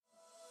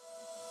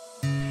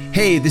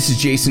Hey, this is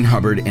Jason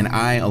Hubbard, and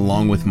I,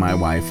 along with my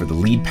wife, are the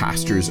lead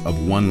pastors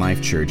of One Life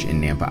Church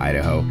in Nampa,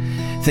 Idaho.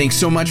 Thanks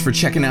so much for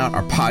checking out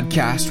our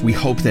podcast. We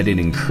hope that it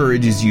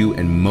encourages you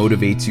and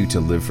motivates you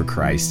to live for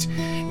Christ.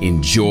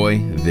 Enjoy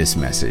this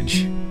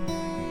message.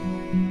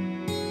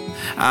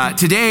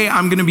 Today,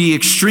 I'm going to be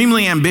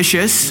extremely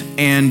ambitious,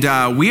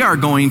 and we are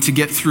going to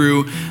get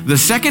through the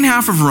second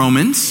half of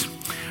Romans,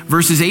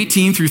 verses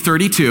 18 through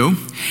 32,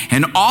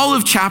 and all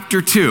of chapter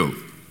 2.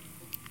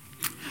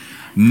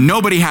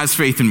 Nobody has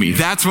faith in me.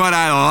 That's what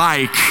I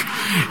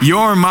like.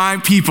 You're my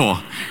people.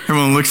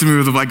 Everyone looks at me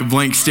with like a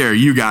blank stare.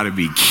 You got to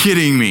be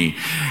kidding me.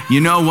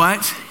 You know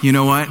what?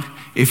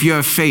 If you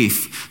have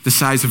faith the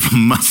size of a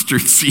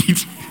mustard seed,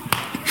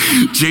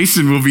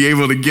 Jason will be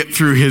able to get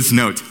through his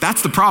notes.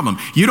 That's the problem.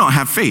 You don't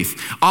have faith.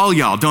 All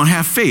y'all don't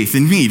have faith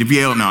in me to be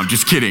able. No, I'm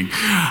just kidding.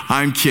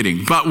 I'm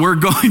kidding. But we're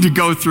going to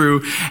go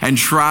through and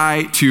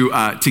try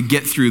to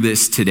get through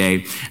this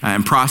today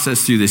and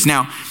process through this.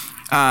 Now,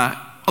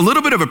 a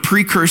little bit of a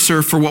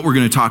precursor for what we're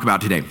going to talk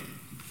about today.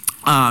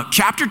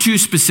 Chapter 2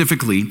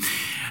 specifically,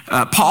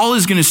 Paul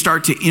is going to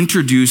start to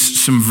introduce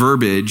some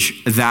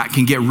verbiage that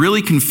can get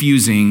really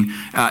confusing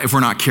if we're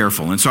not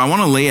careful. And so I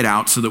want to lay it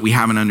out so that we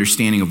have an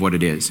understanding of what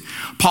it is.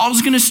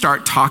 Paul's going to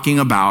start talking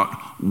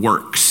about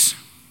works,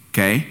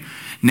 okay?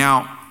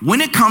 Now,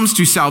 when it comes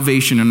to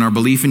salvation and our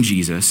belief in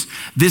Jesus,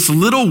 this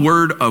little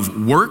word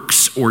of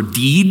works or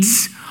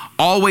deeds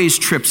always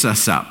trips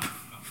us up.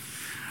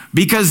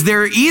 Because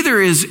there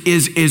either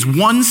is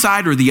one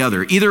side or the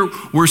other. Either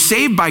we're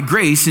saved by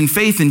grace and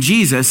faith in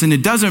Jesus, and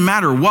it doesn't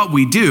matter what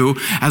we do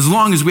as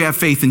long as we have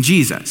faith in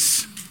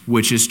Jesus,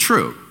 which is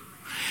true.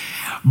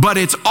 But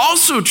it's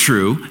also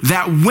true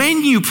that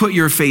when you put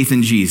your faith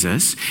in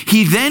Jesus,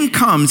 he then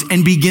comes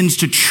and begins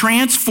to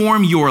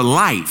transform your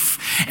life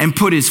and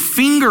put his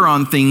finger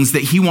on things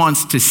that he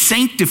wants to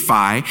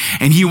sanctify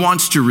and he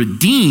wants to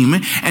redeem.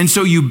 And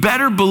so you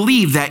better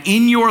believe that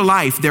in your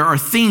life, there are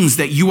things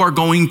that you are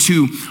going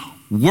to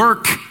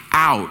work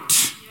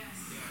out.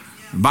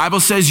 The Bible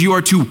says you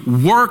are to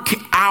work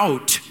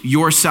out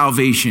your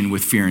salvation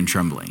with fear and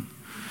trembling.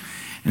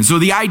 And so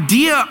the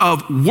idea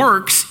of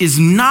works is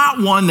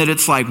not one that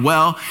it's like,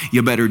 well,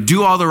 you better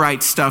do all the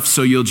right stuff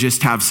so you'll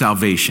just have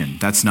salvation.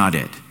 That's not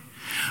it.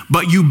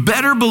 But you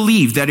better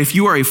believe that if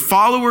you are a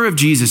follower of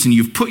Jesus and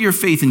you've put your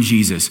faith in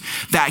Jesus,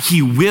 that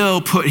he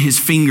will put his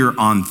finger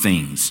on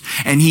things.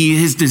 And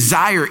his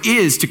desire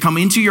is to come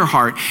into your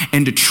heart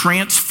and to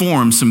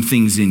transform some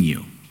things in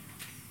you.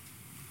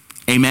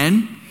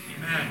 Amen?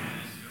 Amen.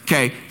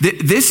 Okay,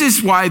 this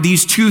is why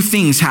these two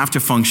things have to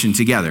function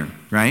together,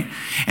 right?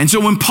 And so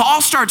when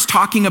Paul starts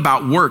talking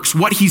about works,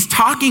 what he's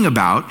talking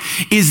about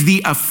is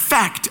the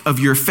effect of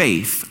your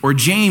faith. Or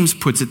James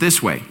puts it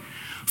this way: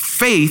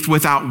 faith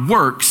without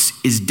works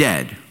is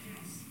dead.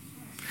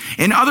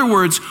 In other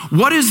words,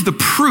 what is the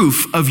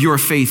proof of your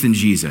faith in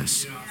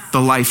Jesus? The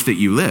life that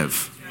you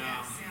live.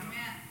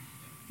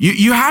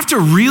 You have to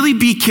really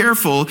be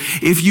careful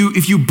if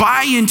you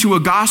buy into a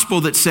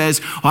gospel that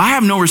says, well, I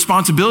have no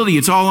responsibility,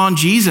 it's all on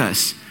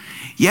Jesus.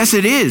 Yes,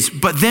 it is.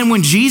 But then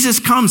when Jesus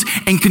comes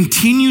and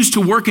continues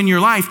to work in your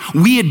life,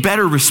 we had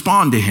better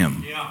respond to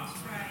him. Yeah.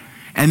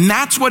 And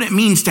that's what it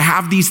means to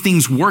have these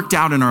things worked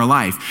out in our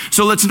life.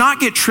 So let's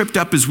not get tripped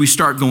up as we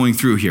start going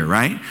through here,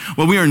 right?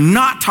 What we are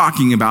not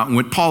talking about, and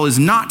what Paul is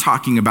not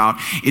talking about,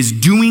 is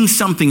doing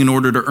something in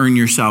order to earn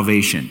your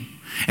salvation.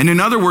 And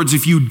in other words,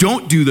 if you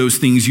don't do those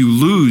things, you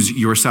lose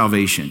your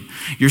salvation.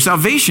 Your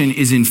salvation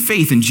is in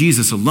faith in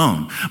Jesus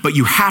alone, but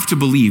you have to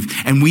believe,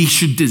 and we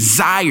should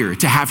desire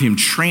to have him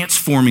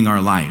transforming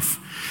our life.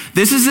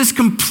 This is this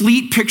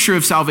complete picture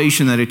of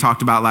salvation that I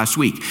talked about last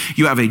week.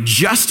 You have a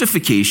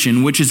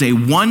justification, which is a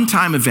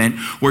one-time event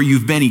where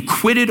you've been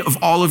acquitted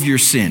of all of your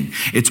sin.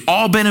 It's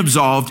all been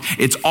absolved.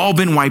 It's all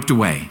been wiped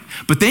away.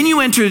 But then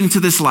you enter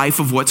into this life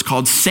of what's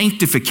called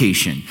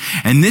sanctification.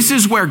 And this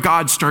is where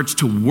God starts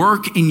to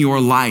work in your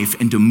life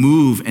and to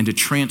move and to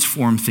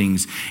transform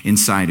things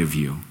inside of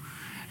you.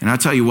 And I'll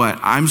tell you what,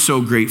 I'm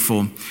so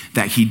grateful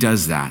that he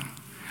does that.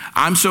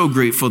 I'm so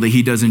grateful that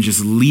he doesn't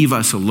just leave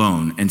us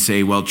alone and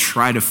say, well,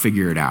 try to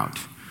figure it out.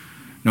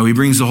 No, he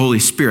brings the Holy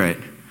Spirit,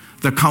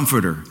 the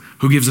comforter,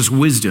 who gives us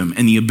wisdom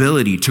and the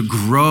ability to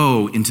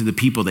grow into the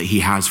people that he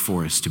has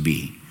for us to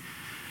be.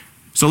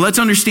 So let's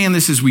understand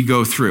this as we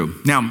go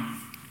through. Now,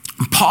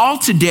 Paul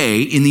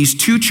today, in these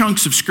two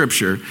chunks of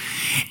scripture,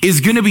 is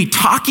going to be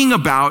talking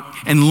about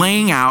and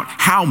laying out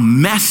how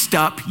messed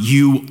up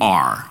you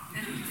are.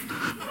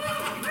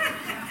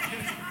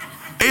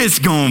 It's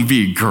going to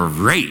be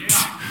great.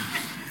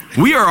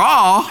 We are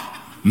all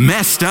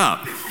messed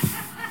up.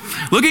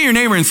 Look at your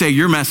neighbor and say,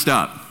 you're messed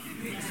up.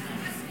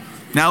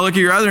 Now look at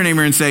your other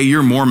neighbor and say,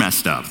 you're more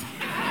messed up.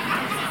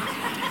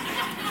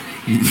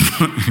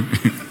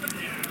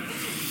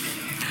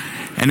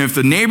 And if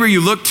the neighbor you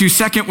looked to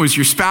second was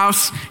your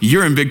spouse,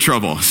 you're in big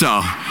trouble.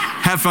 So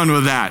have fun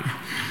with that.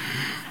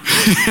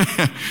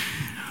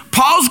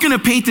 Paul's going to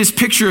paint this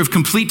picture of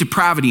complete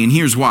depravity, and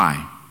here's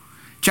why.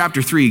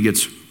 Chapter 3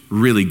 gets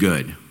really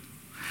good.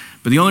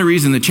 But the only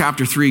reason that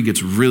chapter 3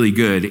 gets really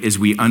good is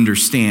we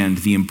understand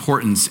the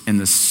importance and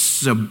the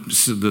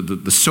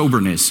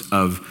soberness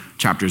of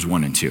chapters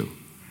 1 and 2.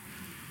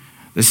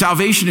 The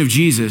salvation of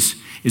Jesus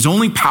is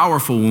only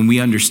powerful when we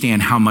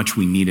understand how much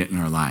we need it in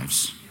our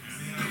lives.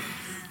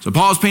 So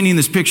Paul's painting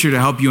this picture to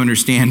help you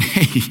understand,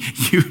 hey,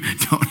 you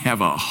don't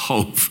have a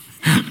hope.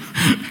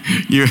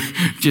 You're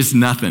just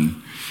nothing.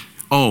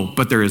 Oh,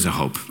 but there is a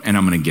hope, and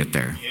I'm going to get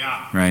there,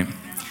 right?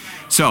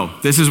 So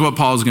this is what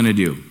Paul's going to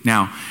do.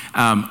 Now,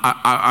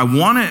 I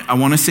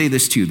want to say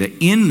this too, that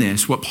in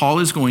this, what Paul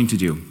is going to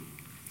do,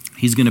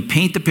 he's going to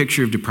paint the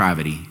picture of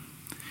depravity.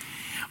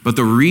 But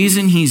the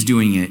reason he's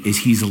doing it is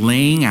he's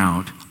laying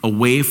out a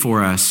way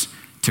for us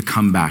to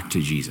come back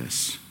to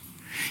Jesus.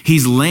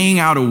 He's laying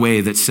out a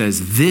way that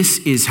says, this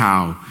is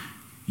how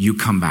you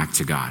come back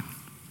to God.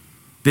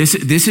 This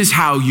is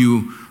how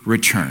you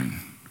return.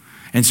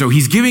 And so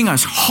he's giving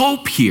us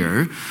hope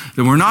here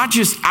that we're not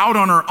just out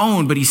on our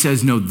own, but he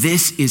says, no,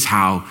 this is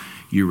how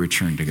you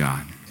return to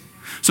God.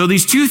 So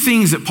these two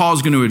things that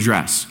Paul's going to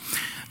address.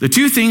 The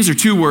two things are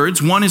two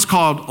words. One is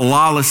called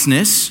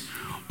lawlessness,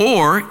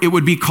 or it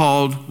would be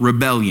called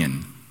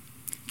rebellion.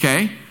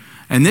 Okay?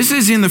 And this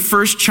is in the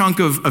first chunk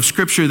of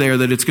scripture there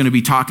that it's going to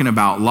be talking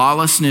about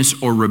lawlessness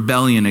or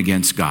rebellion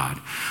against God.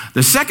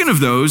 The second of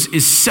those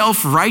is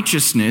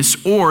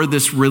self-righteousness, or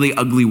this really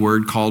ugly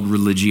word called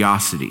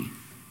religiosity.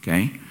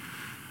 Okay?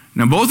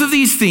 Now, both of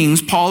these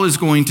things, Paul is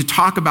going to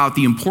talk about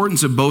the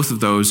importance of both of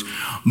those,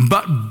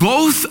 but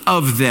both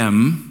of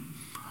them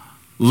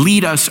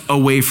lead us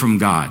away from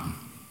God.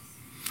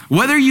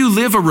 Whether you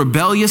live a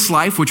rebellious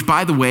life, which,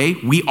 by the way,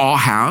 we all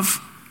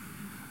have,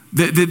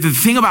 the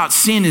thing about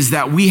sin is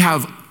that we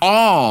have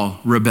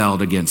all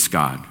rebelled against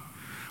God.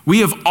 We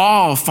have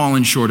all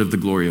fallen short of the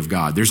glory of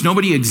God. There's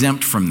nobody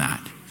exempt from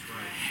that.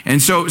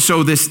 And so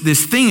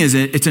this thing is,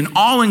 it's an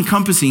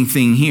all-encompassing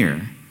thing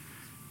here.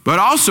 But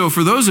also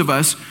for those of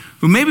us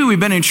who maybe we've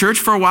been in church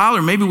for a while,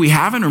 or maybe we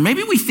haven't, or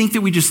maybe we think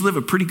that we just live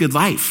a pretty good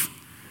life.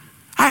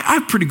 I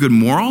have pretty good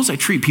morals. I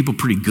treat people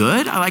pretty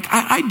good.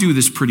 I do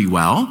this pretty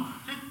well.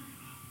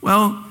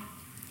 Well,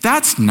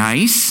 that's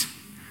nice,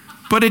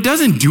 but it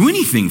doesn't do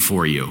anything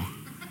for you.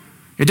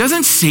 It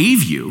doesn't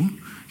save you.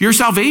 Your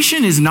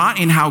salvation is not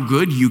in how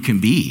good you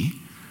can be.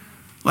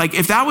 Like,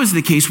 if that was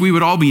the case, we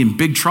would all be in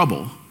big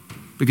trouble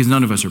because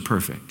none of us are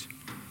perfect.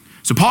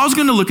 So Paul's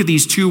going to look at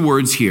these two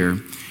words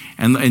here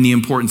and the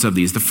importance of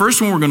these. The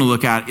first one we're going to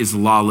look at is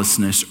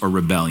lawlessness or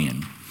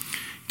rebellion.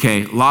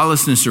 Okay,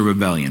 lawlessness or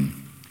rebellion.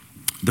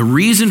 The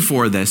reason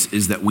for this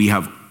is that we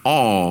have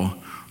all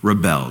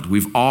rebelled.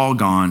 We've all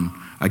gone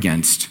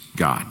against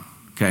God,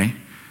 okay?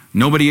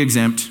 Nobody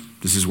exempt.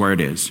 This is where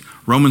it is.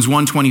 Romans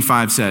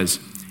 1:25 says,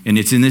 and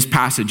it's in this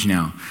passage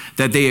now,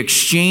 that they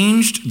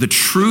exchanged the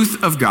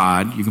truth of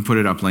God. You can put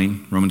it up,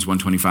 Lane. Romans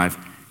 1:25.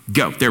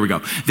 Go. There we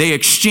go. They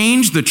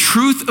exchanged the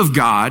truth of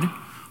God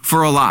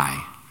for a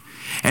lie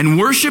and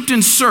worshiped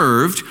and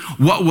served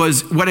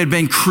what had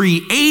been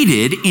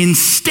created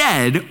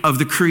instead of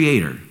the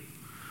Creator.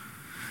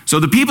 So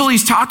the people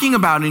he's talking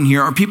about in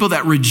here are people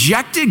that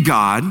rejected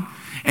God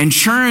and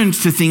turned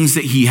to things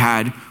that he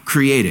had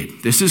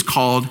created. This is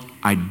called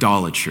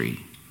idolatry,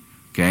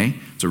 okay?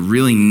 It's a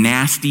really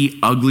nasty,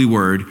 ugly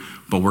word,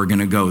 but we're going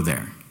to go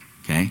there,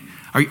 okay?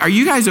 Are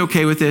you guys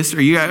okay with this?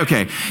 Are you guys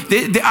okay?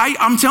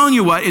 I'm telling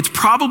you what, it's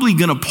probably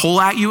going to pull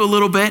at you a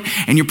little bit,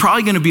 and you're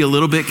probably going to be a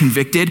little bit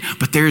convicted,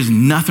 but there's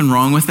nothing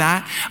wrong with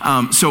that.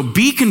 So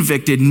be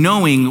convicted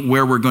knowing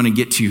where we're going to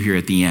get to here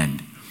at the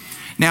end.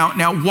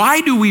 Now, why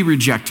do we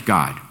reject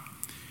God?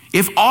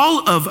 If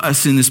all of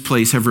us in this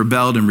place have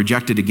rebelled and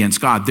rejected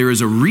against God, there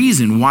is a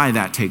reason why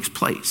that takes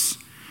place.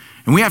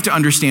 And we have to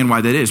understand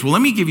why that is. Well,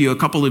 let me give you a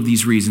couple of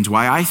these reasons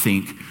why I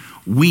think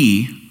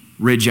we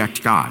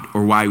reject God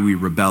or why we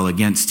rebel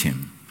against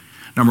him.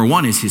 Number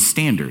one is his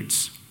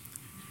standards.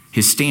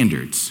 His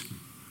standards.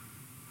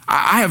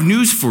 I have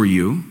news for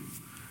you.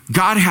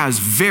 God has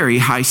very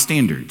high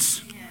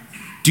standards.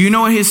 Do you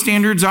know what his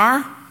standards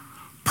are?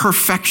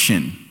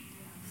 Perfection.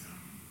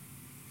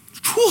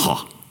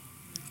 Whew.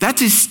 That's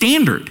his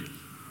standard.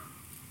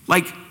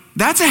 Like,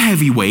 that's a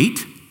heavy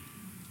weight,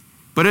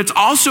 but it's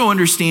also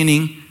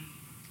understanding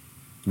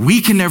we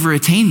can never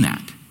attain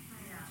that.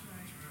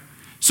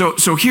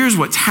 So here's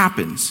what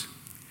happens,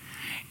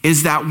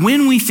 is that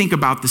when we think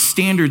about the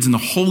standards and the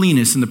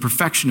holiness and the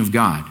perfection of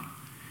God,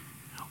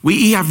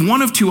 we have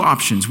one of two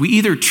options. We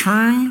either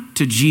turn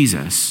to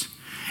Jesus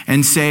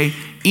and say,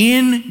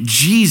 in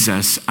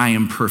Jesus, I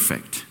am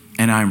perfect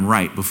and I'm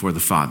right before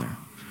the Father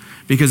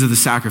because of the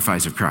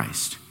sacrifice of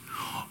Christ.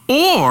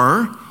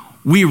 Or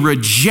we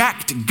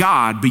reject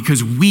God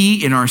because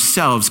we in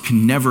ourselves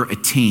can never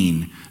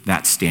attain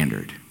that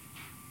standard.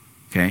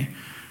 Okay?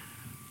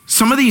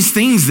 Some of these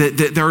things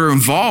that are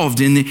involved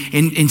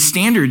in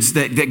standards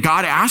that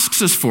God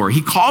asks us for.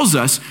 He calls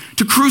us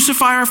to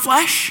crucify our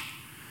flesh,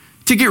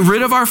 to get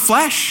rid of our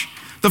flesh,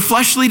 the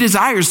fleshly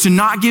desires, to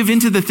not give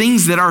into the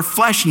things that our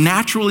flesh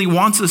naturally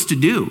wants us to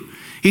do.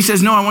 He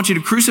says, no, I want you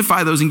to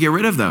crucify those and get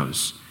rid of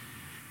those.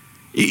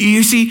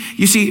 You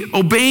see,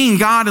 obeying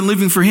God and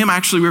living for him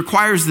actually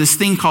requires this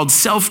thing called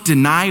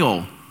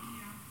self-denial.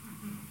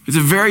 It's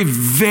a very,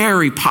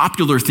 very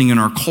popular thing in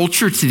our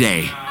culture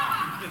today.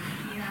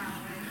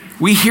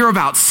 We hear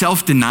about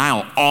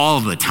self-denial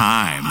all the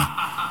time.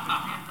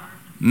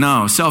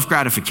 No,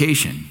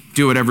 self-gratification.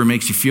 Do whatever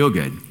makes you feel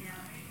good.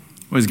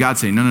 What does God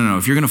say? No.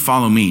 If you're going to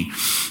follow me,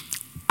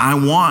 I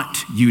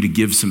want you to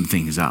give some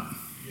things up.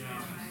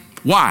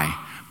 Why?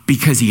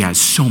 Because he has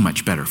so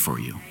much better for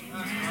you.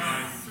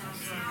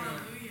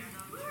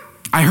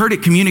 I heard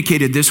it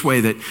communicated this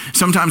way, that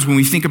sometimes when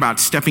we think about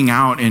stepping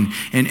out and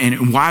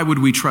why would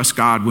we trust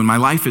God when my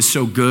life is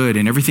so good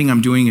and everything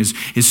I'm doing is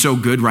so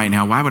good right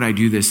now, why would I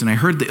do this? And I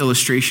heard the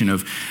illustration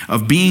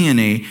of being in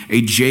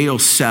a jail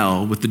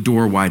cell with the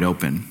door wide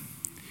open.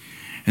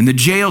 And the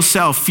jail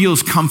cell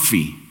feels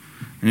comfy.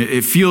 And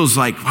it feels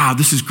like, wow,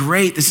 this is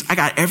great. I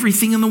got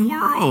everything in the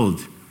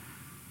world.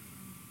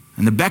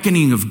 And the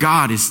beckoning of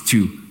God is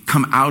to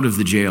come out of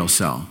the jail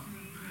cell.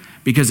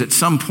 Because at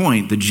some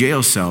point, the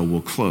jail cell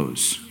will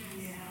close.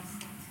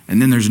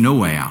 And then there's no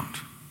way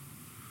out.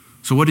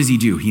 So what does he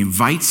do? He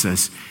invites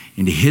us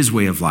into his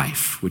way of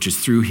life, which is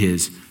through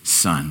his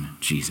son,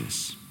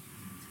 Jesus.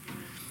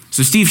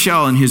 So Steve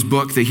Shell, in his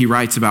book that he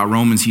writes about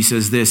Romans, he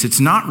says this: it's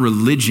not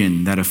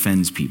religion that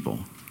offends people.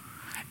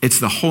 It's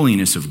the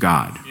holiness of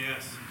God.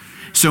 Yes.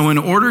 So in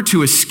order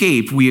to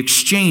escape, we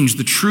exchange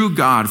the true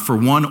God for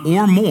one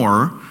or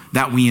more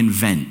that we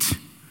invent.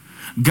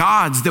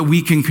 Gods that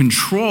we can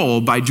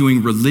control by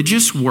doing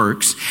religious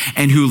works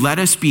and who let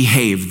us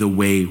behave the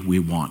way we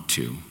want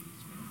to.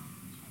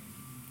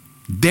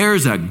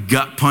 There's a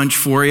gut punch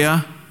for you.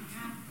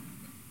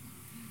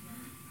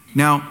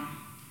 Now,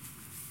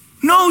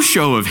 no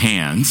show of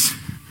hands.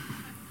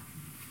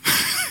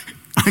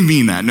 I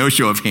mean that, no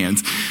show of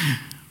hands.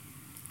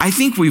 I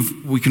think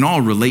we can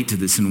all relate to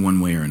this in one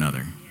way or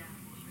another.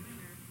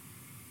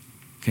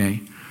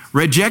 Okay?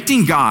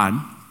 Rejecting God,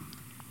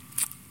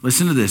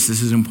 listen to this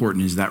is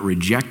important, is that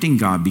rejecting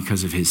God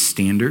because of his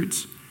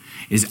standards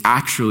is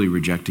actually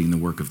rejecting the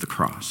work of the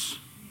cross.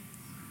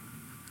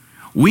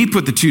 We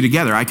put the two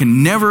together. I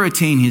can never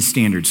attain his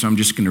standards, so I'm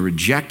just going to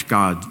reject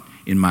God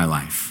in my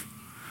life.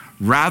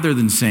 Rather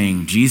than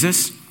saying,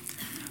 Jesus,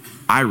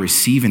 I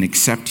receive and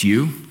accept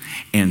you,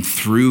 and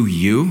through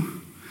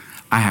you,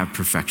 I have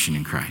perfection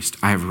in Christ.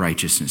 I have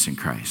righteousness in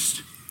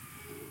Christ.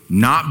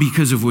 Not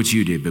because of what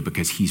you did, but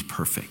because he's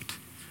perfect.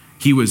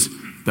 He was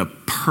the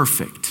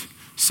perfect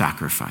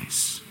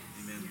sacrifice.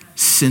 Amen.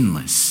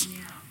 Sinless,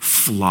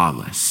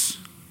 flawless.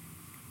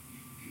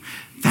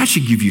 That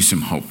should give you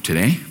some hope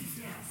today.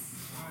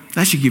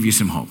 That should give you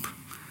some hope.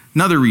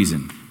 Another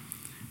reason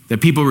that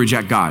people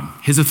reject God,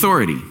 his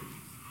authority.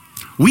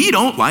 We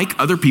don't like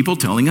other people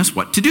telling us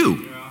what to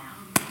do.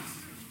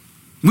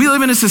 We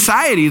live in a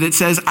society that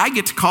says, I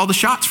get to call the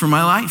shots for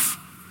my life.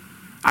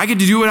 I get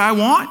to do what I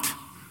want.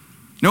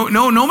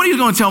 Nobody's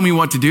going to tell me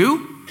what to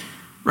do,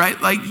 right?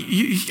 Like,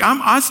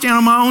 I stand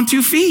on my own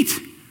 2 feet.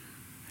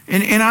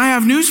 And I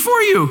have news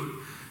for you,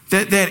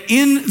 that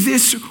in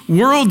this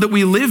world that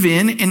we live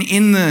in and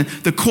in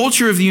the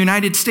culture of the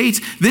United States,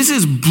 this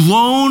is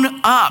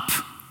blown up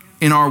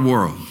in our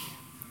world.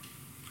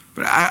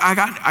 But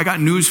I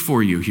got news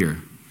for you here.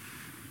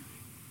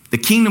 The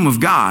kingdom of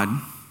God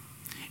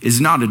is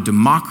not a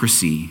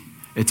democracy,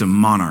 it's a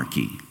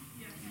monarchy.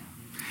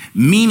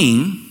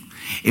 Meaning,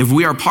 if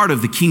we are part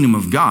of the kingdom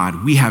of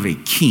God, we have a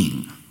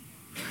king.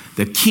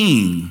 The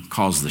king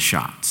calls the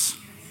shots.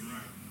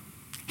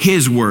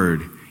 His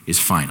word is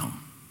final.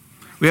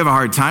 We have a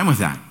hard time with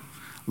that.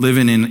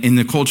 Living in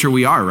the culture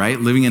we are, right?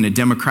 Living in a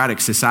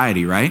democratic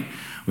society, right?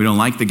 We don't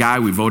like the guy,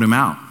 we vote him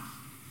out.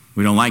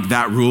 We don't like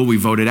that rule, we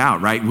vote it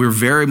out, right? We're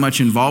very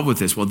much involved with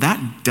this. Well,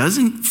 that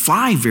doesn't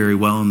fly very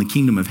well in the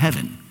kingdom of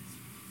heaven.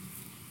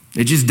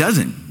 It just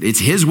doesn't. It's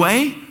his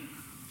way,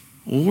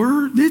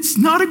 or it's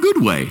not a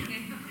good way.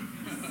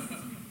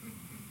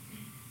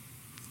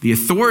 The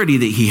authority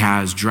that he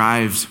has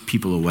drives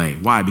people away.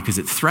 Why? Because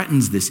it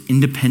threatens this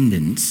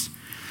independence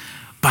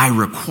by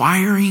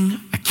requiring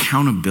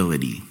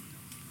accountability.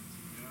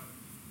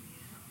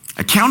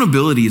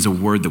 Accountability is a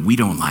word that we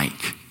don't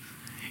like.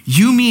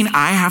 You mean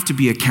I have to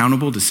be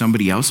accountable to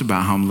somebody else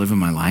about how I'm living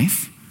my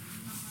life?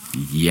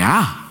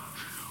 Yeah.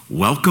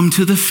 Welcome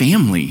to the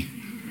family.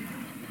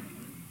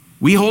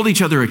 We hold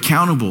each other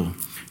accountable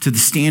to the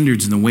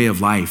standards and the way of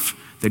life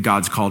that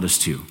God's called us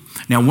to.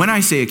 Now, when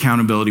I say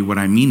accountability, what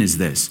I mean is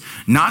this: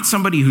 not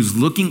somebody who's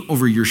looking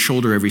over your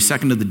shoulder every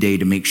second of the day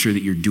to make sure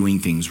that you're doing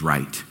things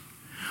right.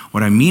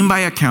 What I mean by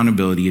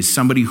accountability is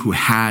somebody who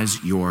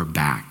has your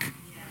back,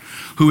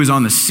 who is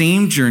on the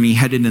same journey,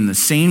 headed in the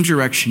same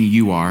direction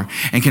you are,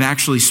 and can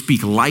actually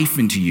speak life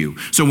into you.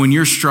 So when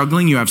you're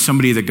struggling, you have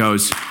somebody that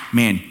goes,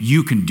 man,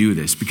 you can do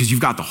this because you've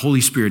got the Holy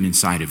Spirit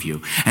inside of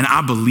you. And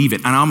I believe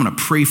it. And I'm going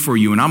to pray for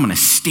you. And I'm going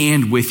to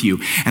stand with you.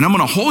 And I'm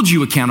going to hold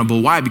you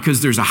accountable. Why?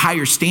 Because there's a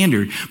higher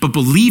standard, but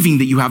believing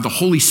that you have the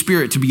Holy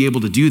Spirit to be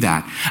able to do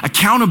that.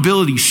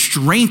 Accountability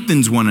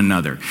strengthens one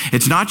another.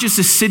 It's not just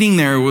a sitting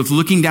there with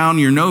looking down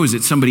your nose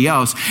at somebody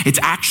else. It's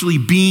actually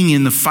being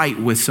in the fight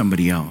with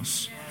somebody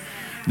else.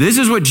 This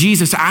is what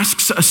Jesus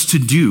asks us to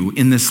do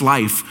in this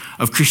life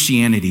of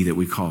Christianity that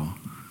we call.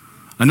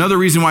 Another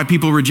reason why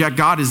people reject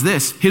God is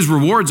this: his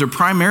rewards are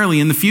primarily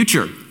in the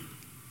future.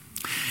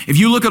 If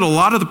you look at a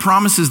lot of the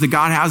promises that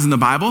God has in the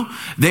Bible,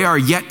 they are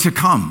yet to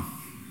come.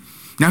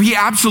 Now, he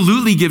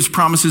absolutely gives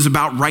promises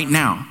about right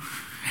now.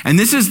 And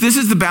this is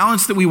the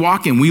balance that we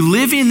walk in. We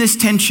live in this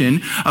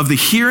tension of the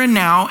here and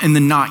now and the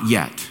not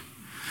yet.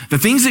 The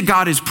things that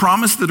God has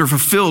promised that are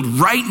fulfilled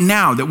right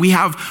now, that we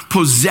have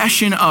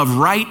possession of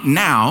right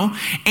now,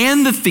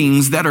 and the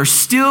things that are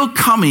still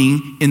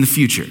coming in the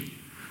future.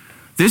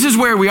 This is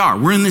where we are.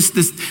 We're in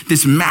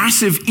this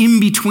massive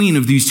in-between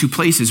of these two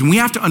places, and we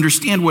have to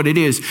understand what it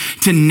is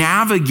to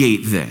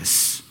navigate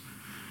this.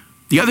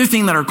 The other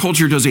thing that our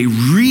culture does a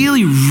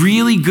really,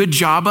 really good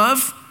job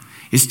of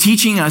is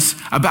teaching us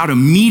about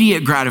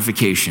immediate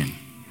gratification.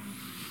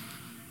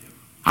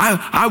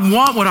 I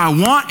want what I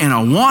want, and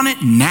I want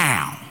it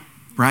now.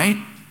 Right?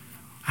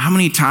 How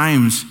many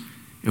times,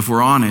 if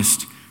we're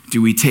honest,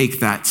 do we take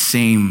that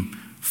same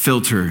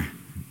filter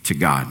to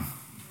God?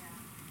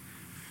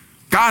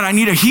 God, I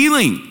need a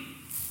healing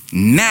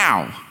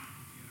now.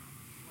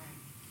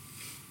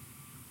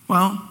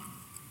 Well,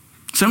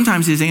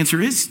 sometimes his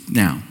answer is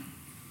now,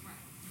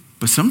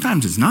 but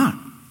sometimes it's not.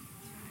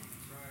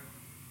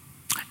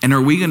 And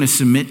are we going to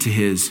submit to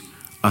his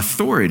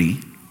authority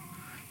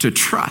to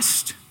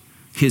trust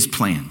his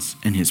plans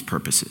and his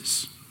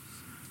purposes,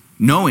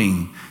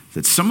 knowing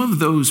that some of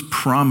those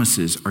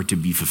promises are to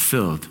be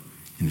fulfilled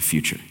in the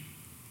future?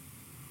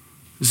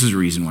 This is a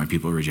reason why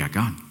people reject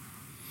God.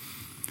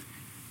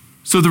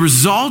 So the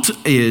result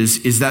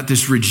is that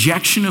this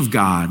rejection of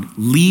God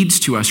leads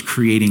to us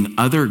creating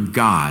other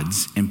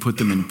gods and put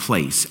them in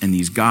place, and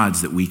these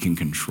gods that we can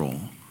control.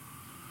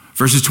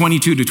 Verses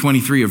 22 to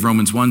 23 of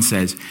Romans 1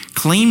 says,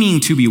 claiming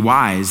to be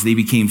wise, they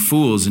became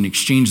fools and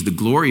exchanged the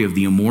glory of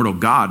the immortal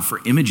God for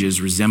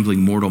images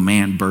resembling mortal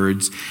man,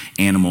 birds,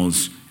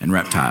 animals, and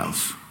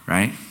reptiles,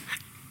 right?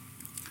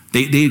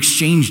 They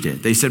exchanged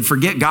it. They said,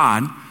 forget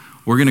God,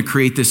 we're going to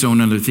create this own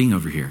other thing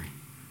over here.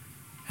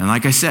 And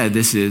like I said,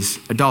 this is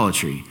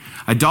idolatry.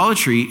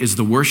 Idolatry is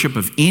the worship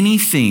of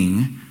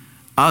anything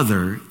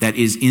other that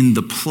is in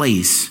the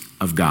place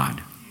of God.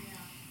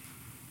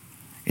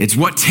 It's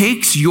what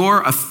takes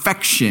your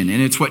affection and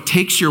it's what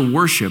takes your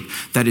worship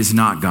that is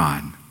not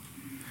God.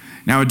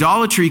 Now,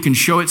 idolatry can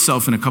show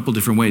itself in a couple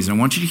different ways. And I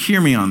want you to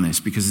hear me on this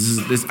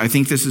because I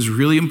think this is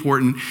really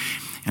important.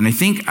 And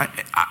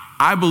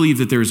I believe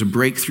that there is a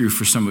breakthrough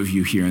for some of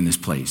you here in this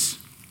place.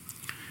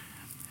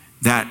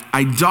 That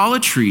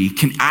idolatry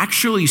can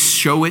actually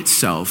show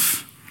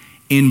itself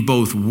in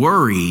both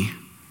worry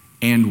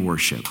and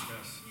worship.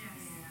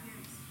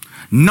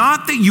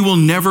 Not that you will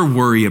never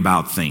worry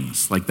about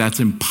things. Like, that's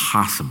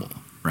impossible,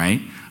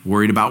 right?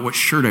 Worried about what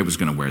shirt I was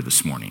going to wear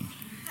this morning.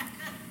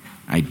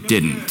 I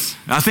didn't.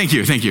 Thank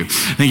you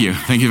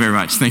very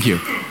much. Thank you.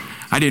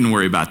 I didn't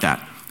worry about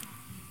that.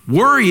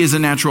 Worry is a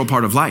natural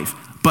part of life.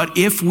 But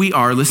if we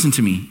are, listen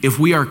to me, if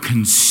we are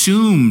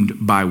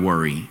consumed by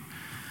worry,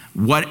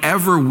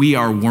 whatever we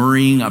are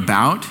worrying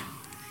about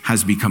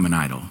has become an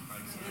idol.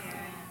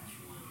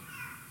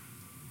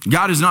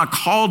 God has not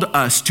called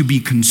us to be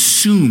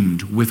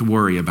consumed with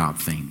worry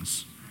about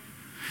things.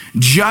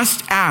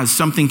 Just as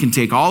something can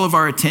take all of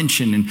our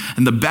attention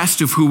and the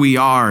best of who we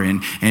are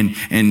and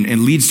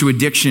leads to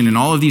addiction and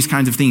all of these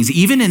kinds of things,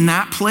 even in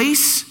that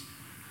place,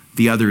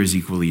 the other is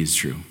equally as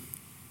true.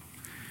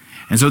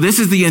 And so this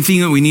is the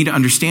thing that we need to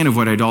understand of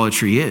what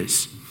idolatry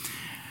is.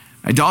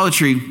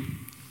 Idolatry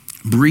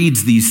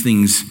breeds these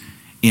things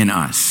in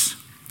us.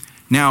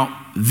 Now,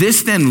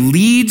 this then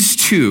leads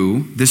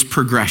to this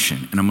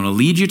progression, and I'm going to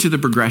lead you to the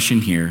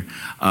progression here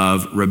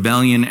of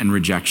rebellion and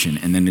rejection,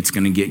 and then it's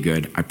going to get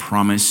good. I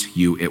promise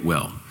you it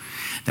will.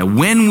 That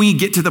when we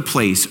get to the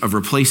place of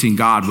replacing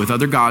God with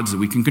other gods that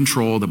we can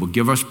control, that will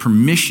give us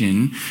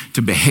permission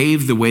to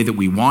behave the way that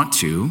we want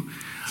to,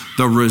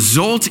 the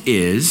result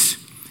is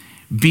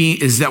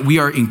that we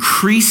are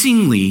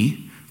increasingly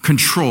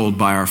controlled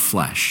by our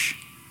flesh.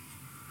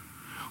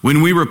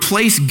 When we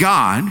replace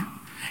God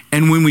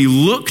and when we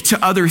look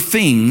to other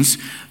things,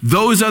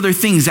 those other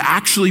things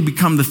actually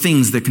become the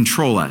things that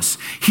control us.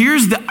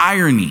 Here's the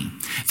irony.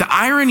 The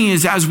irony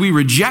is as we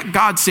reject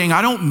God saying,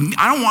 I don't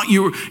want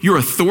your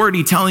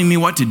authority telling me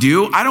what to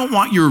do. I don't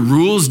want your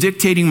rules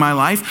dictating my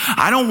life.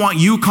 I don't want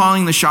you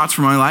calling the shots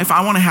for my life.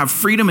 I want to have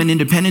freedom and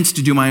independence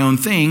to do my own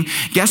thing.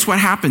 Guess what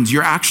happens?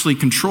 You're actually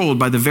controlled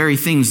by the very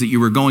things that you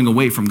were going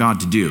away from God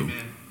to do.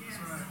 Amen.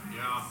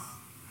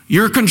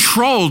 You're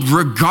controlled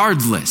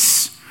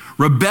regardless.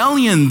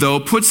 Rebellion, though,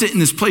 puts it in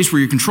this place where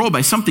you're controlled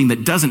by something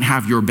that doesn't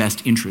have your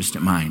best interest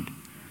at mind.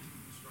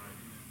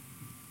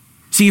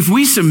 See, if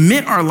we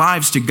submit our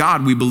lives to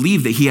God, we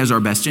believe that he has our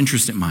best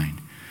interest at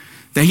mind,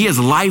 that he has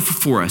life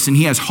for us and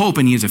he has hope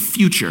and he has a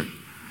future.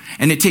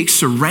 And it takes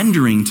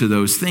surrendering to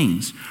those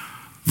things.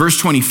 Verse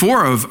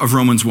 24 of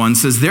Romans 1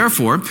 says,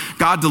 therefore,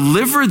 God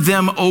delivered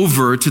them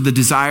over to the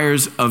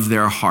desires of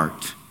their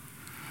heart.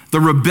 The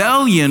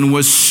rebellion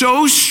was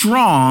so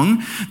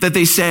strong that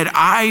they said,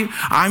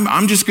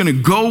 I'm just going to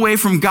go away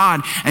from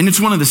God. And it's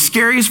one of the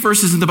scariest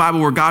verses in the Bible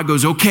where God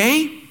goes,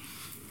 okay,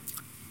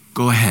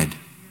 go ahead.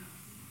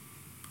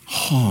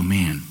 Oh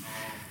man,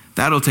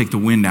 that'll take the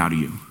wind out of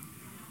you.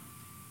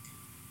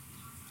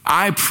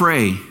 I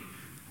pray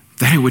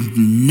that it would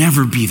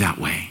never be that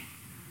way.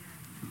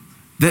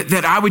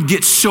 That I would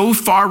get so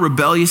far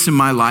rebellious in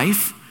my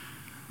life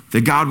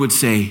that God would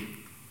say,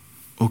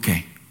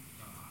 okay,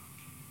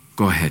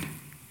 go ahead.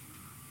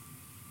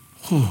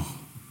 Oh,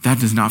 that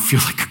does not feel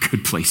like a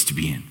good place to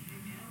be in.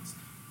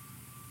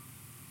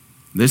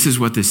 This is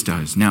what this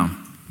does. Now,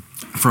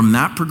 from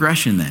that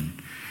progression then,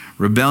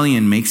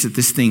 rebellion makes it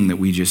this thing that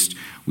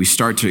we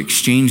start to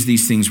exchange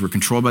these things. We're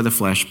controlled by the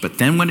flesh. But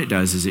then what it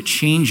does is it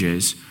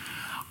changes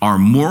our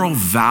moral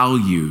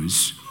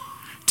values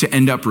to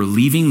end up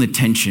relieving the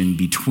tension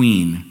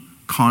between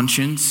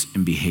conscience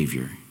and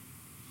behavior.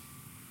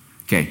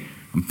 Okay,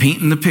 I'm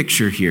painting the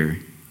picture here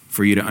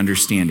for you to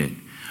understand it.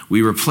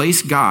 We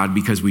replace God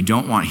because we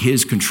don't want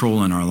his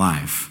control in our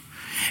life.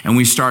 And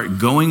we start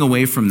going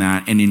away from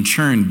that and in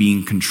turn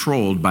being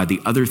controlled by the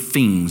other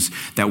things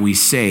that we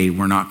say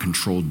we're not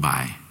controlled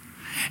by.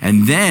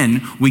 And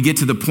then we get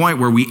to the point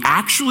where we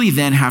actually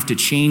then have to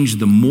change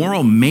the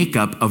moral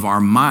makeup of our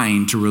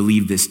mind to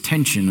relieve this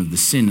tension of the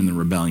sin and the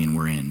rebellion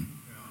we're in.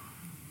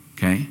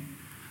 Okay?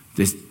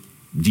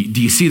 Do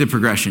you see the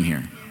progression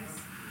here?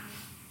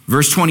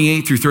 Verse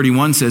 28 through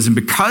 31 says, and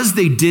because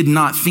they did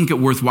not think it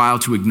worthwhile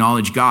to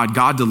acknowledge God,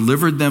 God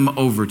delivered them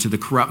over to the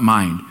corrupt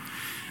mind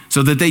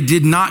so that they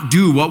did not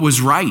do what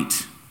was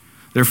right.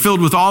 They're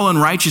filled with all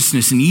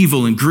unrighteousness and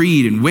evil and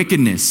greed and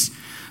wickedness.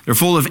 They're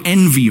full of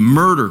envy,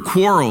 murder,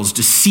 quarrels,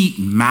 deceit,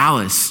 and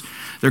malice.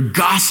 They're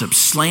gossips,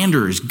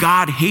 slanderers,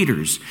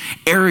 God-haters,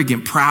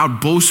 arrogant, proud,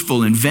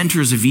 boastful,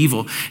 inventors of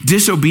evil,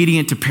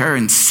 disobedient to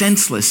parents,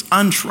 senseless,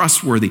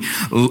 untrustworthy,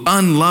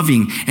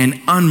 unloving,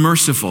 and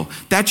unmerciful.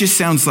 That just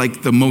sounds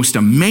like the most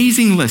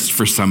amazing list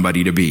for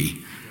somebody to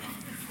be.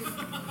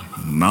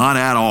 Not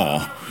at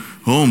all.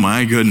 Oh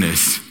my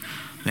goodness.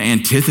 The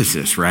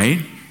antithesis,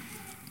 right?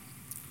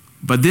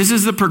 But this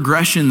is the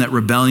progression that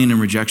rebellion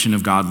and rejection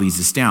of God leads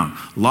us down.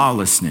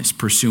 Lawlessness,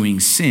 pursuing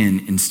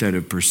sin instead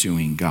of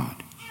pursuing God.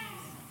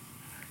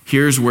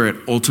 Here's where it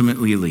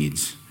ultimately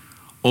leads.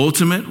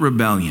 Ultimate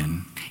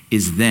rebellion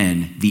is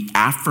then the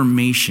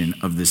affirmation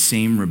of the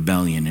same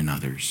rebellion in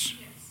others.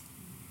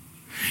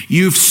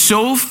 You've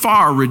so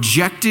far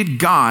rejected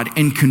God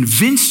and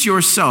convinced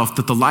yourself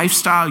that the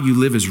lifestyle you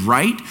live is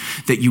right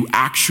that you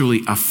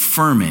actually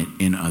affirm it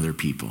in other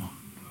people.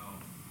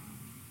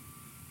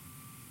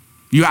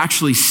 You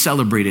actually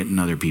celebrate it in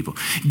other people.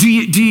 Do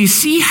you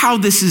see how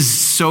this is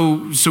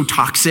so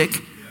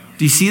toxic?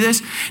 Do you see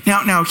this?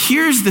 Now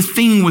here's the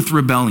thing with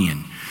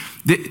rebellion.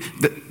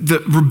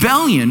 The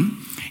rebellion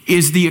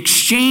is the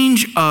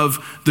exchange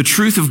of the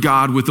truth of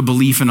God with the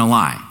belief in a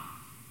lie.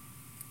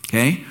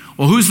 Okay?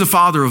 Well, who's the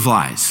father of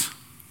lies?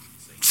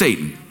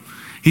 Satan.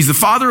 He's the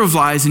father of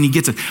lies and he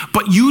gets it.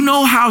 But you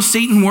know how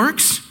Satan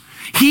works?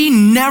 He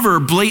never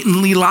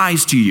blatantly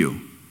lies to you.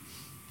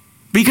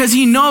 Because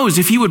he knows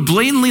if he would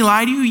blatantly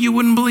lie to you, you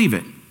wouldn't believe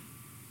it.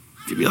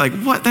 You'd be like,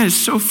 what? That is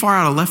so far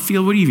out of left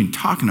field. What are you even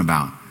talking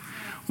about?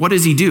 What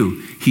does he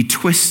do? He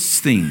twists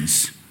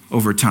things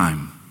over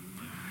time.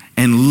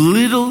 And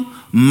little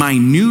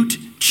minute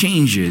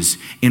changes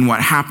in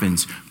what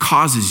happens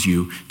causes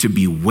you to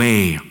be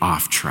way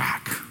off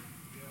track.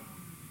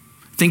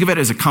 Think of it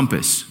as a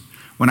compass.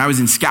 When I was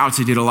in Scouts,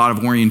 I did a lot of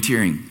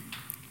orienteering,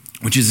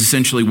 which is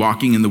essentially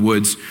walking in the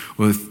woods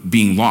with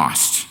being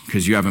lost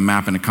because you have a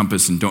map and a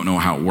compass and don't know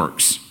how it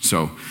works.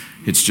 So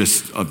it's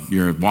just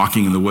you're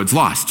walking in the woods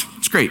lost.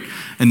 It's great.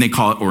 And they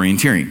call it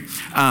orienteering.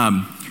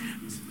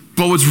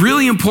 But what's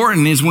really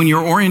important is when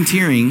you're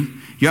orienteering,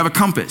 you have a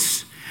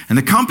compass. And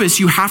the compass,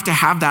 you have to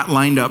have that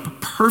lined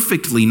up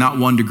perfectly, not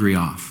 1 degree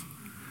off.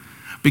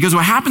 Because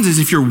what happens is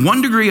if you're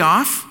 1 degree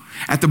off,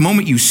 at the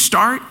moment you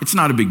start, it's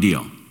not a big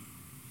deal.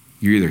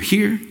 You're either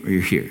here or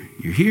you're here.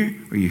 You're here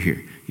or you're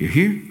here. You're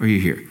here or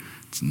you're here.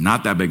 It's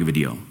not that big of a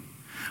deal.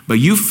 But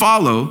you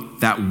follow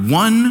that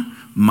one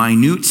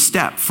minute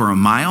step for a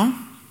mile,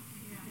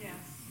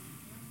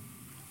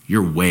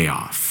 you're way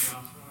off.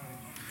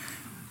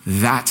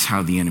 That's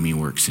how the enemy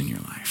works in your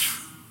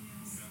life.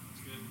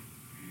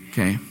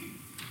 Okay?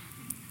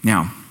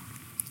 Now,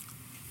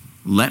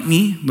 let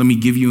me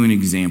give you an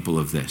example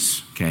of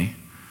this, okay?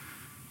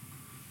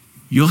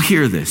 You'll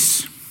hear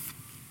this.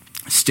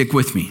 Stick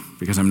with me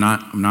because I'm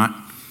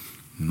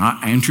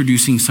not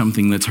introducing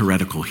something that's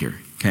heretical here,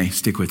 okay?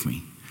 Stick with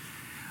me.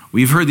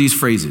 We've heard these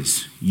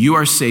phrases. You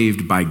are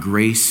saved by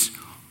grace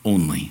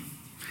only,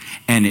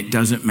 and it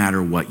doesn't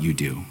matter what you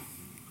do.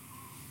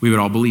 We would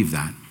all believe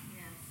that.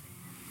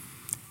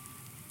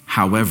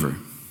 However,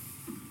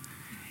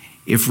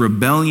 if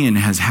rebellion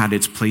has had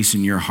its place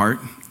in your heart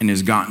and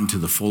has gotten to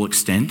the full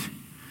extent,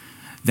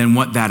 then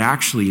what that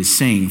actually is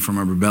saying from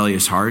a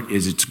rebellious heart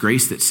is it's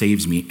grace that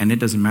saves me, and it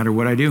doesn't matter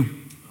what I do.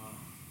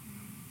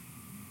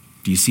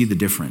 Do you see the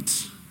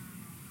difference?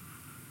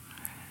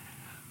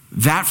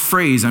 That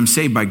phrase, I'm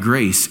saved by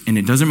grace, and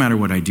it doesn't matter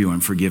what I do,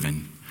 I'm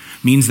forgiven,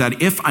 means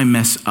that if I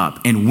mess up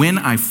and when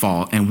I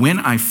fall and when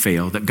I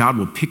fail, that God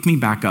will pick me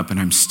back up and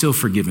I'm still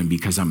forgiven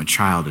because I'm a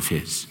child of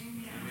his.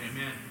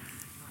 Amen.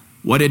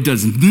 What it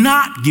does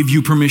not give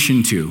you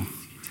permission to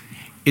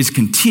is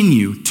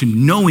continue to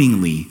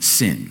knowingly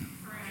sin.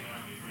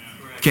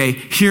 Okay,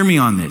 hear me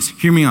on this.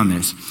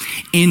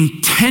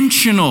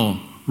 Intentional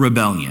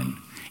rebellion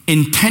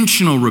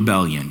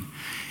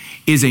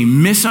is a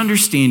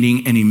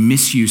misunderstanding and a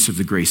misuse of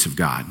the grace of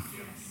God.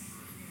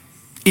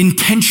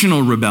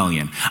 Intentional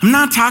rebellion. I'm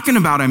not talking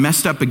about I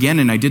messed up again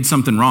and I did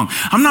something wrong.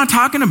 I'm not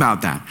talking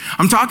about that.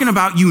 I'm talking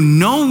about you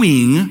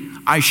knowing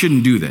I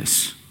shouldn't do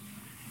this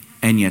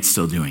and yet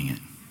still doing it.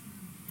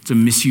 It's a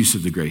misuse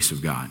of the grace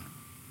of God.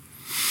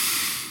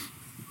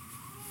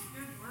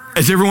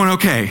 Is everyone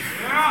okay?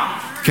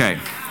 Okay.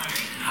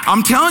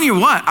 I'm telling you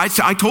what,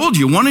 I told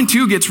you, 1 and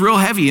 2 gets real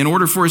heavy in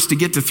order for us to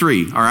get to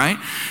 3, all right?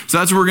 So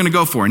that's what we're going to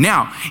go for.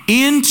 Now,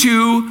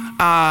 into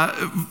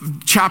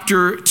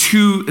chapter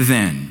 2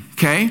 then,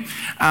 okay?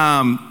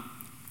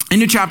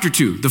 Into chapter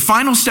 2. The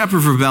final step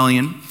of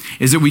rebellion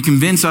is that we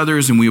convince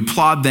others and we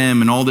applaud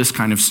them and all this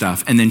kind of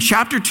stuff. And then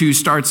chapter 2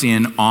 starts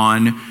in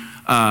on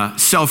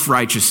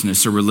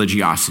self-righteousness or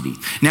religiosity.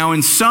 Now,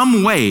 in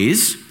some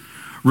ways,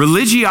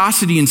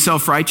 religiosity and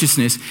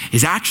self-righteousness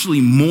is actually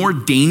more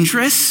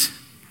dangerous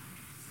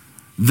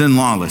than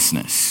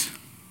lawlessness.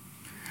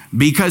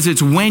 Because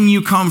it's when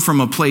you come from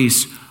a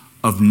place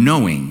of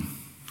knowing,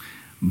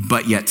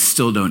 but yet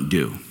still don't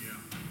do.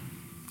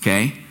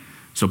 Okay?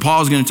 So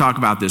Paul's going to talk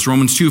about this.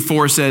 Romans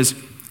 2:4 says,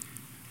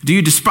 do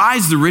you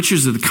despise the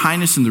riches of the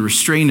kindness and the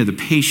restraint of the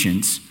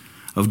patience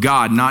of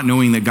God, not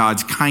knowing that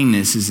God's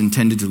kindness is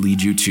intended to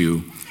lead you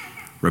to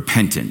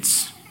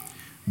repentance?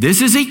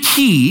 This is a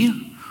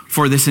key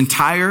for this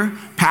entire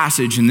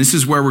passage, and this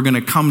is where we're going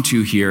to come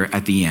to here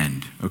at the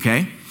end,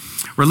 okay?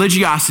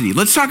 Religiosity.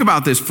 Let's talk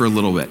about this for a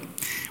little bit.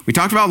 We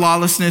talked about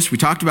lawlessness. We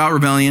talked about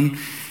rebellion.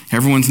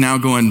 Everyone's now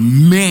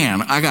going,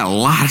 man, I got a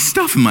lot of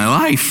stuff in my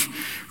life,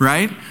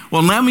 right?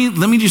 Well, let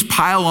me just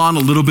pile on a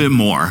little bit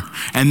more,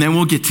 and then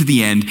we'll get to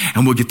the end,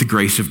 and we'll get the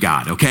grace of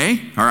God, okay?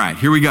 All right,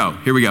 here we go.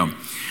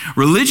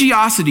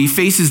 Religiosity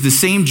faces the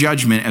same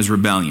judgment as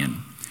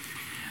rebellion.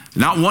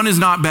 Not one is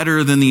not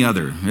better than the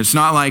other. It's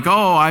not like,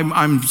 oh,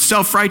 I'm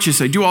self-righteous.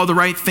 I do all the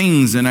right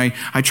things and I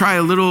try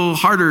a little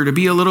harder to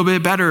be a little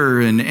bit better.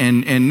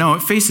 And no,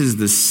 it faces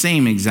the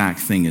same exact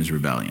thing as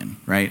rebellion,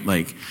 right?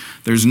 Like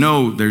there's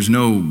no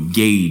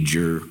gauge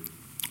or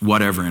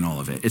whatever in all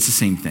of it. It's the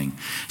same thing.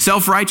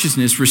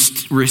 Self-righteousness,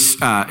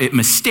 it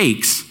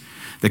mistakes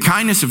the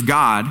kindness of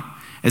God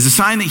as a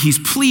sign that he's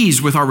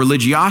pleased with our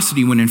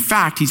religiosity when in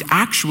fact he's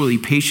actually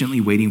patiently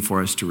waiting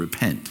for us to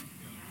repent.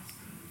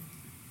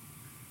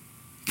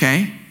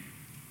 Okay?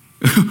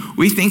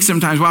 We think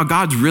sometimes, wow,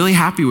 God's really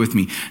happy with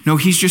me. No,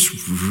 he's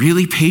just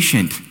really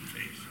patient.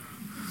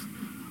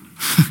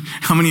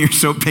 How many are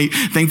so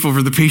thankful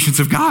for the patience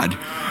of God?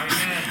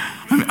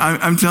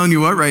 I'm telling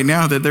you what right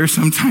now, that there's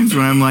some times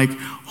when I'm like,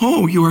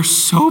 oh, you are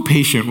so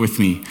patient with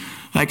me.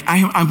 Like,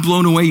 I'm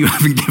blown away you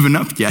haven't given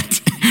up yet.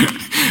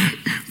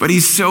 But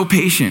he's so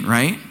patient,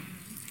 right?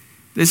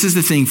 This is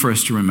the thing for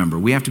us to remember.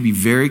 We have to be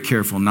very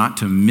careful not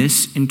to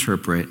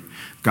misinterpret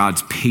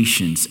God's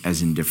patience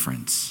as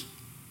indifference.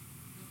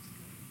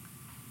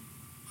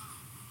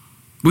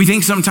 We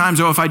think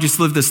sometimes, oh, if I just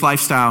live this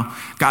lifestyle,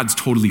 God's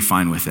totally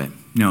fine with it.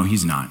 No,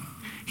 he's not.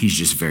 He's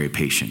just very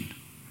patient.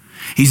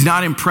 He's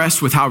not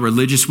impressed with how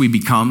religious we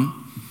become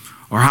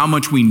or how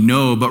much we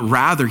know, but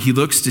rather he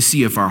looks to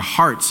see if our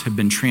hearts have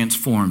been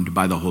transformed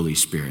by the Holy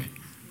Spirit.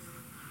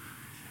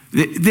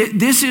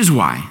 This is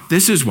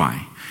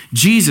why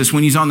Jesus,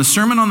 when he's on the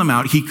Sermon on the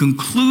Mount, he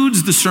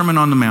concludes the Sermon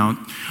on the Mount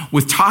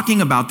with talking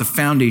about the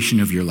foundation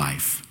of your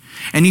life.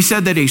 And he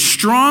said that a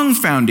strong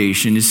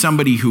foundation is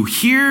somebody who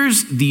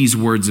hears these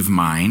words of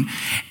mine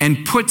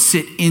and puts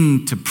it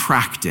into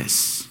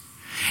practice.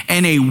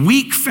 And a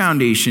weak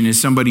foundation is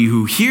somebody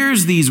who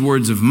hears these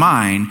words of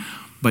mine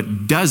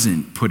but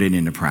doesn't put it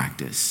into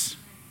practice.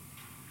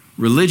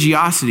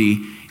 Religiosity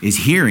is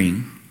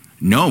hearing,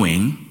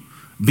 knowing,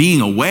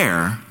 being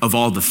aware of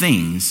all the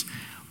things,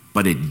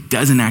 but it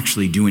doesn't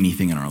actually do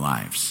anything in our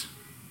lives.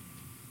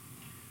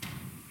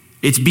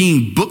 It's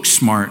being book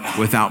smart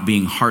without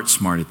being heart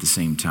smart at the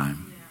same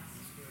time.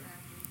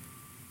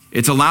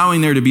 It's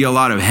allowing there to be a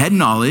lot of head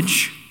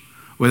knowledge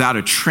without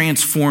a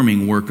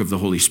transforming work of the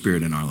Holy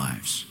Spirit in our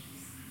lives.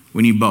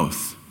 We need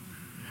both.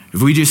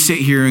 If we just sit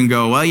here and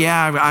go, well,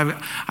 yeah,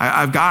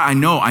 I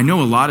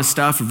know a lot of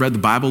stuff. I've read the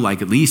Bible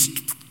like at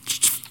least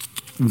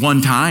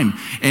one time,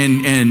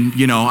 and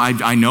you know,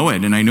 I know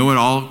it, and I know it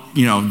all,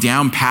 you know,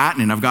 down pat,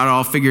 and I've got it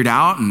all figured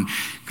out, and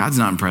God's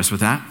not impressed with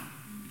that.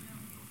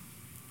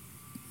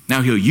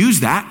 Now he'll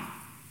use that,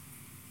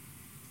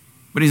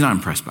 but he's not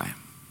impressed by it.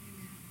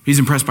 He's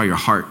impressed by your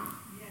heart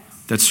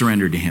that's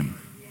surrendered to him,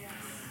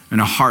 and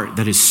a heart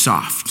that is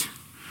soft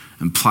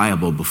and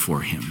pliable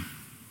before him.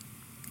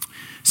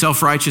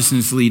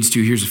 Self-righteousness leads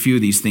to, here's a few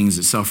of these things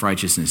that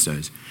self-righteousness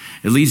does.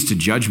 It leads to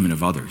judgment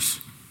of others.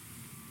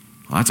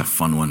 Well, that's a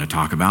fun one to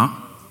talk about.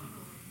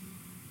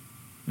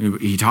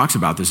 He talks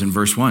about this in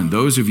verse 1.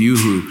 Those of you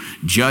who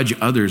judge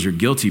others are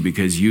guilty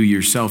because you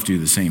yourself do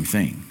the same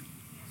thing.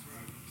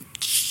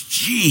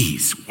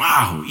 Jeez,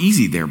 wow,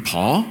 easy there,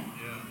 Paul.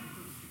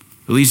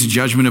 It leads to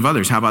judgment of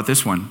others. How about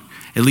this one?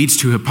 It leads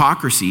to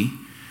hypocrisy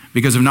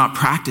because of not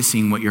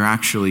practicing what you're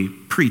actually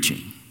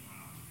preaching.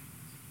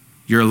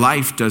 Your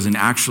life doesn't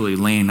actually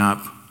line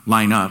up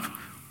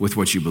with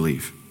what you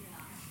believe.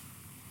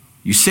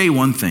 You say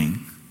one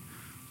thing,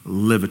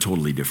 live a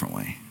totally different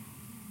way.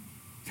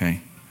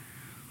 Okay?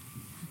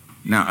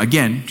 Now,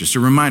 again, just a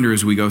reminder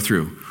as we go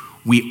through,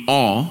 we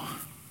all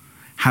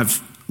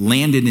have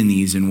landed in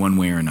these in one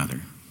way or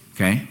another.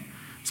 Okay?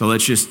 So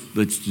let's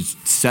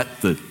just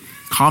set the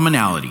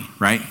commonality,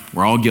 right?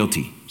 We're all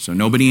guilty. So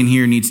nobody in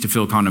here needs to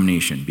feel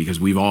condemnation because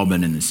we've all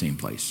been in the same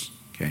place.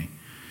 Okay?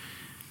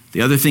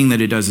 The other thing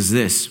that it does is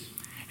this.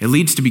 It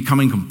leads to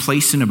becoming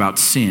complacent about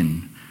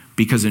sin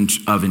because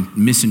of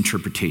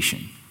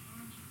misinterpretation.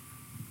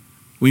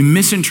 We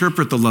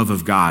misinterpret the love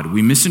of God.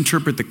 We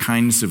misinterpret the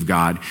kindness of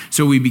God.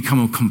 So we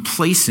become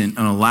complacent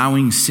in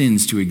allowing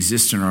sins to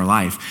exist in our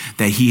life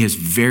that he has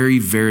very,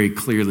 very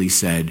clearly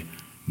said,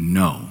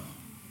 no.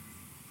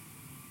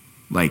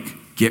 Like,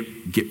 get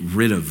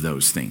rid of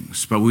those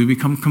things. But we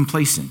become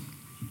complacent.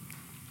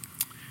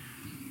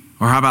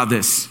 Or how about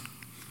this?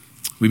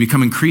 We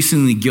become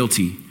increasingly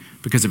guilty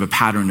because of a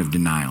pattern of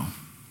denial.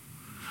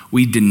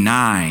 We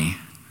deny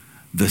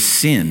the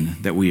sin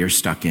that we are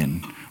stuck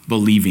in,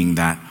 believing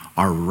that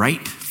our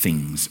right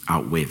things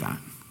outweigh that.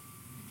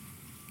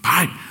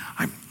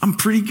 I'm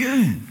pretty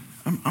good.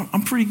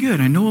 I'm pretty good.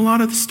 I know a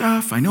lot of the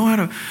stuff. I know how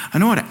to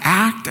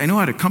act. I know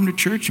how to come to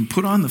church and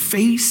put on the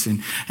face,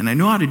 and I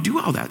know how to do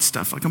all that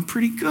stuff. Like, I'm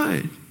pretty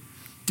good.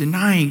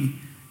 Denying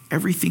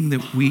everything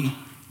that we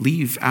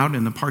leave out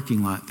in the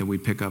parking lot that we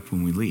pick up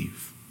when we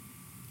leave.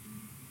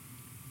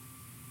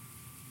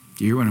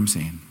 Do you hear what I'm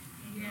saying?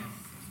 Yes.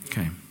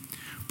 Okay.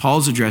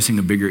 Paul's addressing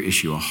a bigger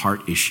issue, a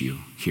heart issue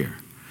here.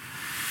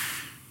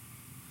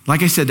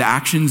 Like I said, the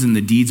actions and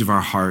the deeds of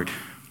our heart,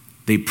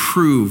 they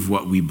prove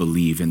what we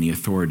believe and the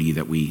authority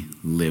that we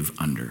live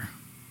under.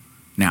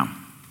 Now,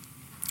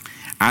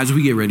 as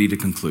we get ready to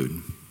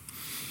conclude,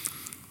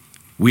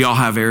 we all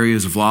have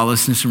areas of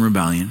lawlessness and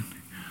rebellion.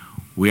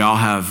 We all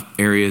have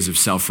areas of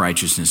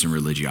self-righteousness and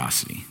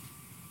religiosity,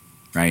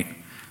 right?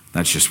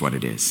 That's just what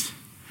it is.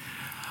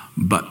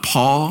 But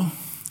Paul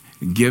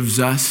gives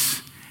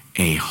us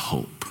a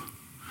hope.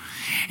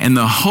 And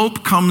the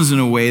hope comes in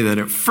a way that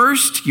at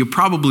first you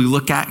probably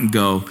look at and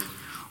go,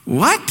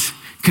 what?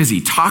 Because he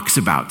talks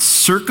about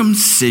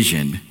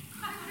circumcision.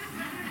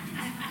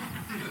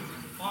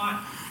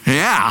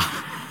 Yeah.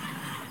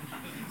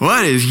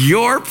 What is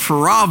your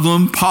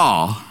problem,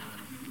 Paul?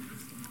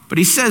 But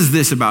he says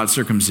this about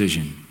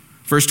circumcision.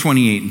 Verse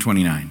 28 and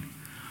 29.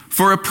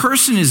 For a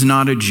person is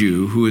not a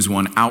Jew who is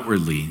one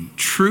outwardly.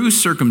 True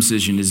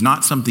circumcision is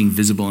not something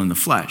visible in the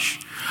flesh.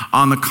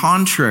 On the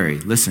contrary,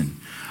 listen,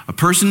 a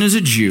person is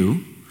a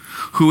Jew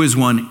who is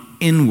one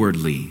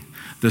inwardly.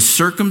 The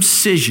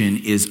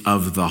circumcision is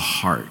of the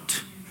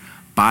heart,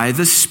 by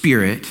the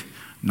Spirit,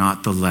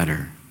 not the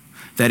letter.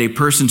 That a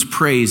person's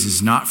praise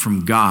is not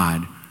from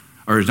God,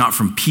 or is not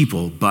from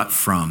people, but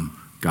from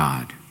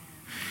God.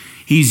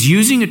 He's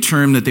using a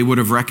term that they would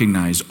have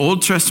recognized.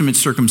 Old Testament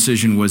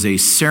circumcision was a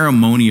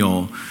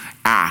ceremonial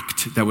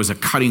act that was a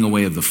cutting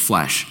away of the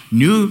flesh.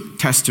 New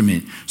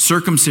Testament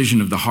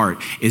circumcision of the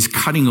heart is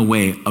cutting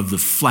away of the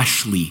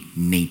fleshly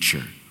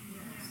nature.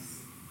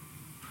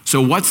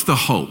 So what's the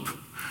hope?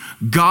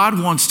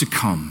 God wants to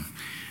come,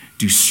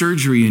 do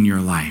surgery in your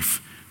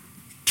life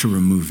to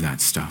remove that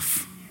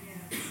stuff.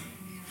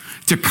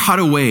 To cut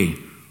away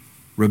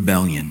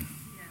rebellion.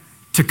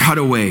 To cut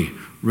away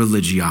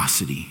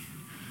religiosity.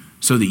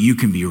 So that you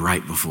can be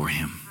right before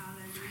him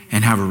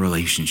and have a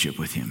relationship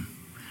with him.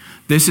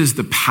 This is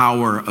the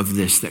power of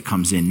this that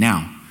comes in.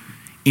 Now,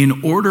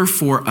 in order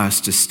for us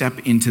to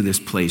step into this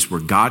place where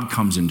God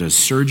comes and does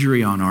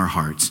surgery on our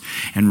hearts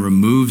and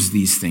removes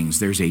these things,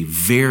 there's a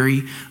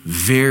very,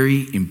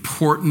 very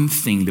important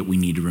thing that we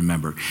need to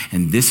remember.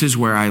 And this is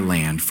where I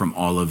land from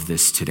all of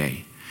this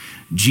today.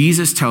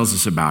 Jesus tells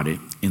us about it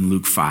in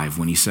Luke 5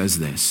 when he says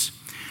this,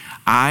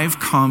 I've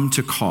come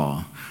to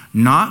call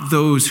not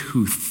those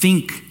who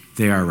think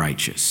they are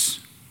righteous,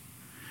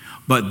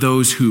 but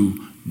those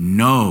who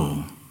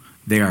know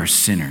they are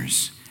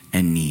sinners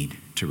and need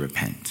to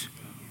repent.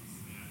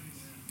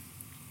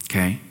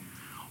 Okay?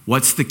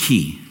 What's the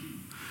key?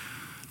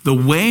 The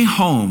way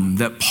home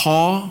that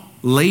Paul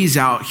lays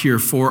out here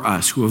for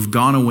us who have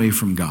gone away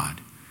from God,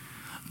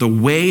 the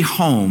way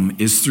home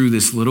is through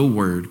this little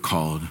word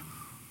called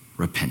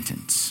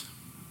repentance.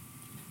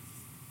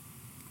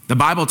 The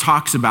Bible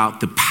talks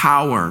about the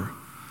power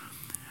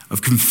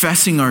of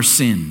confessing our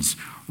sins,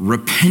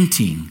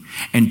 repenting,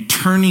 and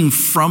turning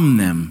from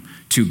them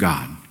to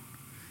God.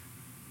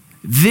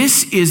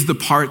 This is the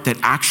part that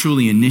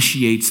actually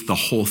initiates the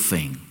whole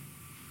thing.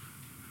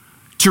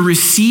 To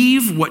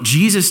receive what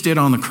Jesus did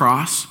on the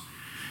cross,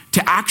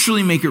 to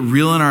actually make it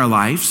real in our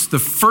lives, the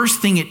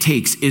first thing it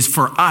takes is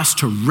for us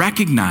to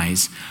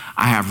recognize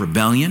I have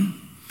rebellion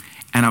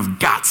and I've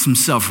got some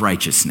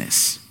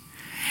self-righteousness.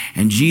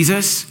 And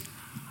Jesus,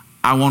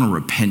 I want to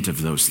repent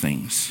of those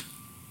things.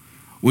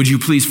 Would you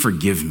please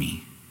forgive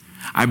me?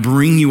 I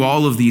bring you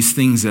all of these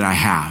things that I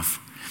have,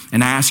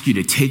 and I ask you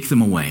to take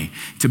them away,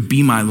 to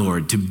be my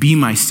Lord, to be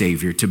my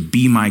Savior, to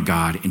be my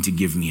God, and to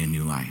give me a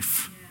new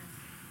life.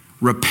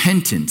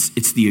 Repentance,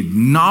 it's the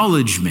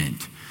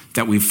acknowledgement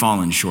that we've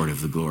fallen short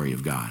of the glory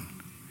of God.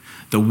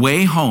 The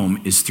way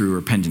home is through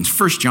repentance.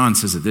 1 John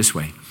says it this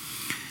way: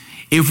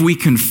 if we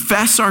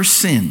confess our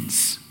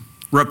sins,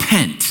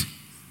 repent,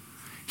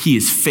 he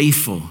is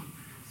faithful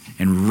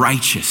and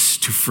righteous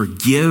to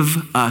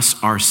forgive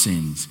us our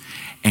sins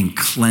and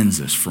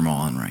cleanse us from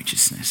all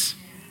unrighteousness.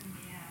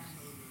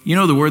 You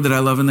know the word that I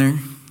love in there?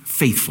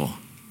 Faithful.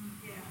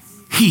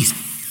 He's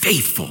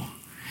faithful.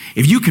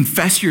 If you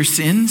confess your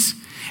sins,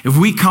 if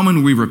we come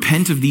and we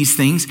repent of these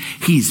things,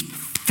 he's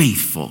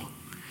faithful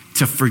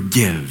to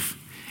forgive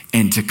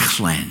and to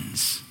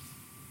cleanse.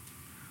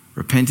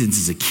 Repentance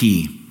is a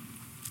key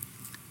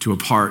to a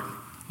part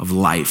of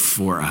life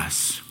for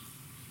us.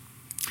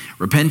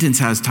 Repentance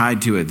has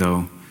tied to it,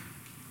 though,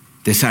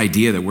 this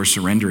idea that we're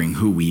surrendering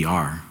who we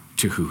are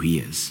to who he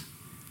is.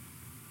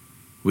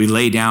 We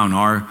lay down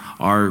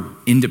our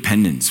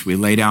independence. We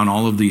lay down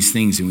all of these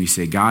things and we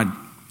say, God,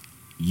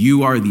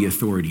 you are the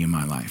authority in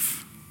my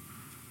life.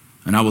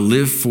 And I will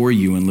live for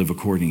you and live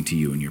according to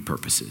you and your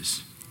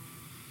purposes.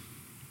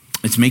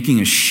 It's making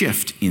a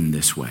shift in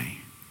this way.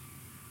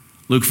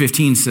 Luke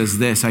 15 says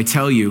this: I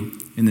tell you,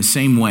 in the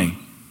same way,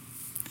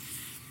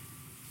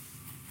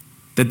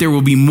 that there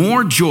will be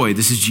more joy,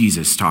 this is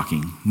Jesus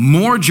talking,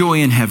 more joy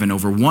in heaven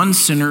over one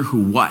sinner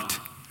who what?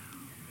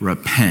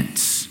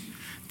 Repents,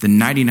 than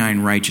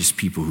 99 righteous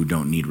people who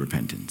don't need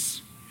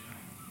repentance.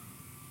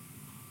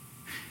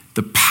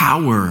 The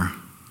power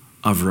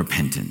of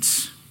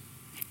repentance.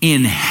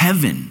 In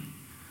heaven,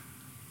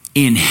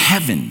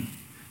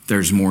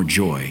 there's more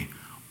joy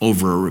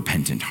over a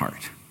repentant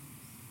heart.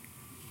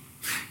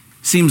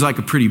 Seems like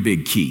a pretty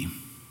big key.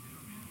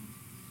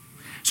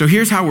 So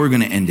here's how we're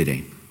going to end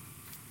today.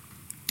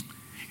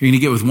 You're going to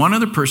get with one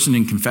other person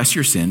and confess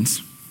your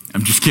sins.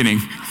 I'm just kidding.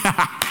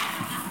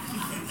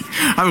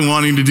 I've been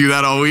wanting to do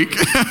that all week.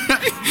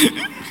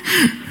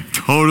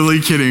 Totally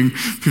kidding.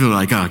 People are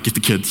like, get the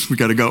kids. We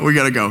got to go.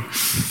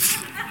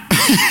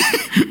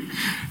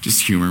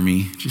 Just humor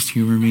me.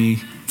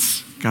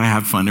 Gotta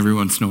have fun every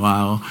once in a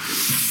while.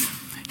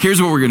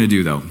 Here's what we're going to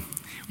do, though.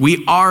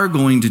 We are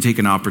going to take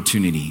an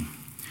opportunity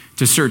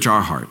to search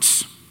our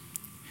hearts,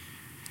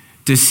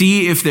 to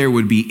see if there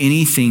would be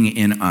anything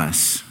in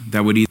us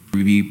that would either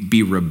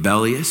be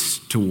rebellious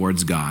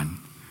towards God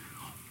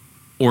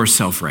or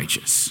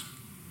self-righteous.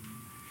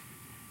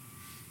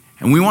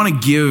 And we want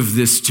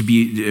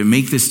to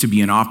make this to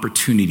be an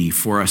opportunity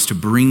for us to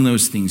bring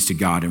those things to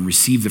God and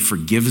receive the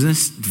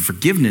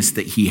forgiveness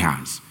that he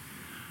has,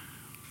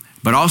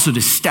 but also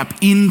to step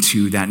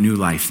into that new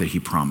life that he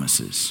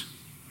promises.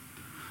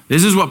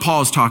 This is what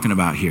Paul is talking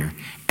about here.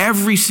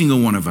 Every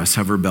single one of us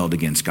have rebelled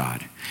against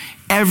God.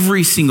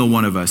 Every single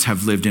one of us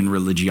have lived in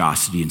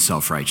religiosity and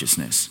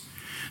self-righteousness.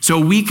 So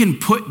we can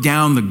put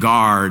down the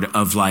guard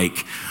of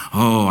like,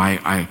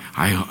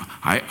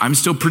 I'm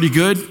still pretty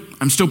good.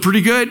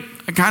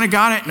 I kind of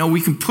got it. No,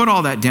 we can put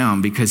all that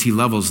down because he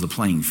levels the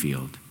playing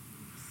field.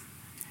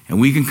 And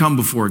we can come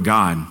before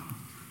God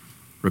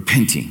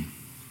repenting.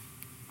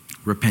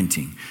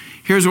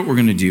 Here's what we're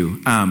going to do.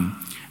 I'm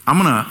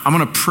going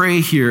to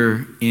pray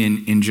here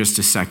in just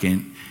a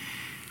second.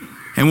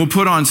 And we'll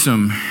put on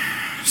some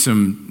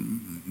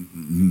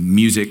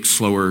music,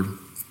 slower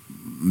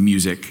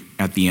music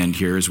at the end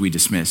here as we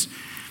dismiss.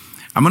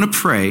 I'm going to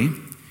pray.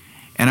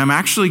 And I'm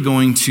actually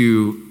going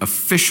to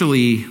officially,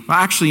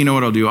 you know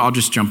what I'll do? I'll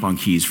just jump on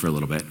keys for a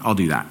little bit. I'll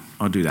do that.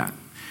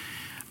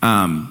 What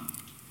I'm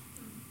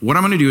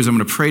going to do is I'm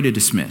going to pray to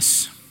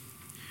dismiss.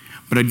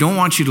 But I don't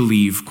want you to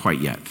leave quite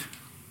yet.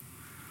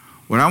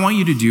 What I want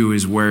you to do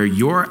is where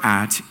you're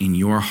at in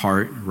your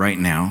heart right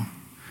now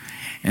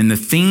and the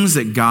things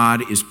that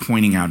God is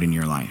pointing out in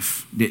your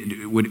life.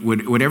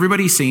 Would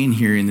everybody say in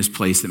here in this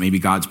place that maybe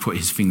God's put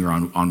his finger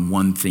on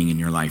one thing in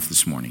your life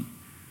this morning?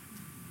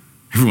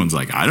 Everyone's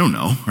like, I don't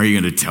know. Are you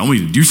going to tell me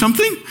to do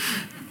something?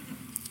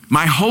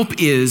 My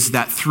hope is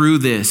that through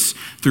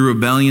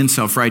rebellion,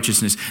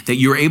 self-righteousness, that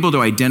you're able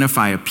to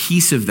identify a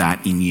piece of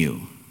that in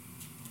you.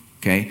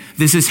 Okay?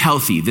 This is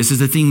healthy. This is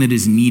the thing that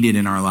is needed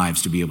in our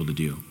lives to be able to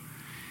do.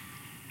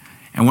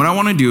 And what I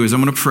want to do is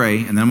I'm going to pray,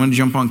 and then I'm going to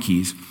jump on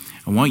keys.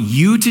 I want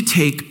you to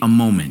take a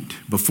moment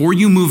before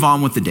you move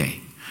on with the day,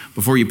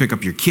 before you pick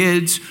up your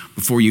kids,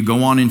 before you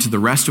go on into the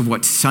rest of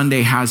what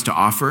Sunday has to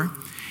offer,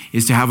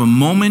 is to have a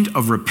moment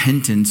of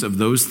repentance of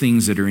those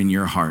things that are in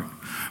your heart,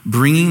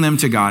 bringing them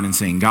to God and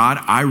saying, God,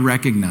 I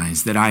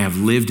recognize that I have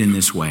lived in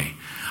this way.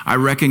 I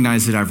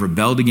recognize that I've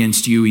rebelled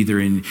against you either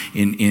in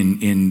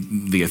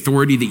the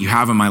authority that you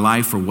have in my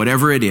life or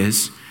whatever it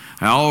is.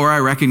 Or I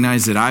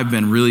recognize that I've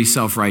been really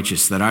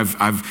self-righteous, that I've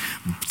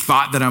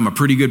thought that I'm a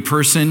pretty good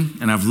person,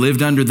 and I've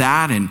lived under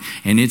that, and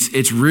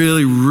it's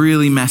really,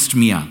 really messed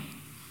me up.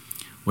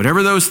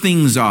 Whatever those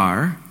things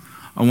are,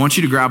 I want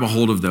you to grab a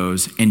hold of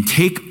those and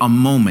take a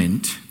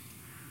moment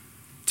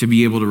to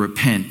be able to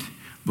repent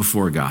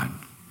before God.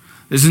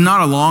 This is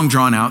not a long,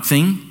 drawn-out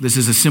thing. This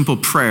is a simple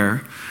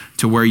prayer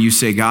to where you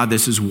say, God,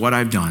 this is what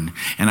I've done,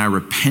 and I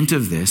repent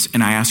of this,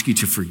 and I ask you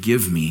to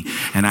forgive me,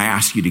 and I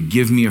ask you to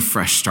give me a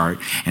fresh start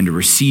and to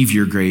receive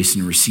your grace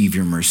and receive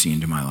your mercy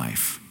into my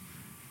life.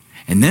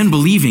 And then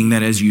believing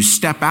that as you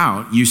step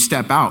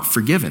out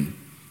forgiven.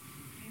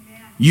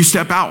 Amen. You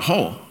step out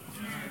whole.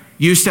 Amen.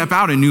 You step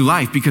out a new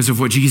life because of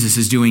what Jesus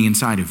is doing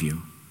inside of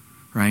you,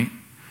 right?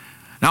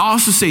 Now, I'll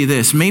also say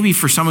this, maybe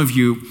for some of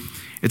you,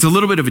 it's a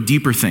little bit of a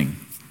deeper thing.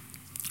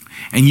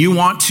 And you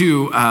want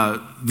to,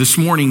 this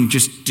morning,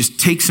 just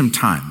take some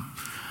time.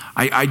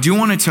 I do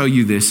want to tell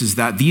you this, is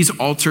that these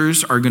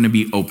altars are going to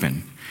be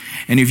open.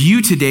 And if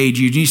you today,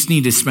 you just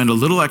need to spend a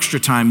little extra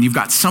time, you've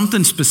got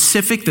something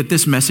specific that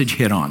this message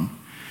hit on.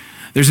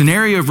 There's an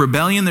area of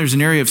rebellion, there's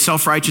an area of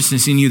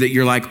self-righteousness in you that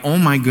you're like, oh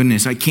my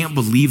goodness, I can't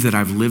believe that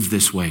I've lived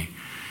this way.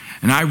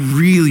 And I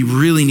really,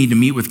 really need to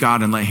meet with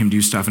God and let him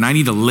do stuff. And I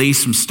need to lay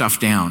some stuff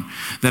down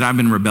that I've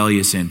been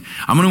rebellious in.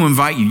 I'm going to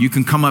invite you. You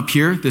can come up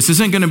here. This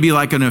isn't going to be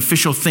like an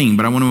official thing,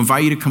 but I want to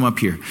invite you to come up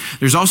here.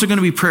 There's also going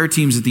to be prayer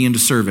teams at the end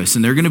of service,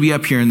 and they're going to be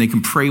up here and they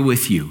can pray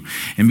with you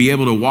and be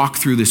able to walk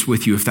through this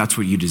with you if that's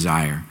what you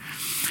desire.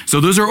 So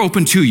those are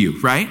open to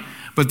you, right?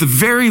 But the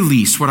very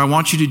least, what I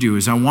want you to do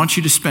is I want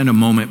you to spend a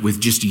moment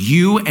with just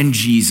you and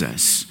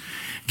Jesus,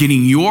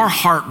 getting your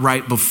heart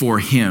right before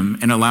him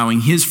and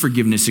allowing his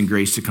forgiveness and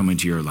grace to come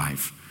into your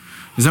life.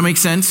 Does that make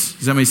sense?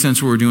 Does that make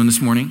sense what we're doing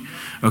this morning?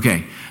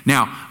 Okay.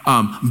 Now,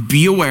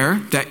 be aware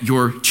that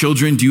your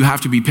children do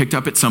have to be picked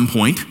up at some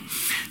point.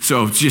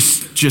 So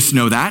just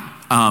know that.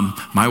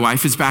 My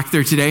wife is back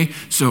there today,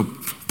 so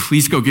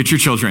please go get your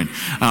children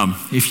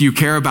if you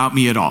care about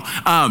me at all.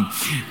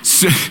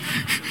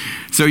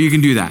 So you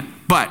can do that.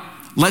 But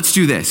let's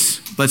do this.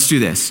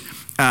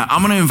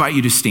 I'm going to invite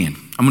you to stand.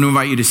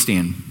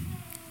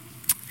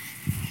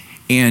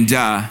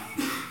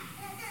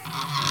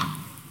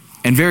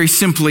 And very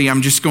simply,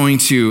 I'm going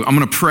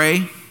to pray,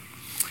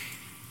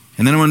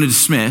 and then I'm going to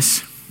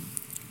dismiss.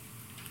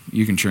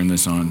 You can turn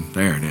this on.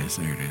 There it is.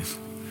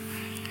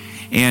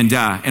 And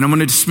I'm going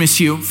to dismiss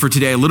you for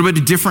today. A little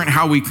bit different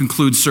how we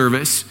conclude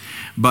service,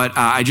 but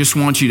I just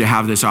want you to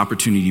have this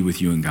opportunity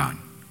with you and God.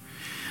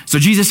 So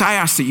Jesus, I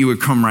ask that you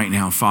would come right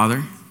now,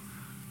 Father,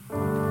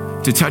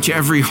 to touch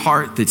every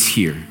heart that's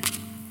here.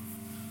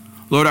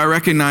 Lord, I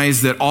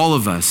recognize that all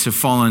of us have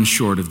fallen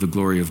short of the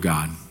glory of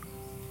God.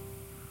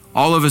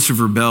 All of us have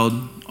rebelled.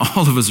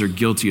 All of us are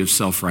guilty of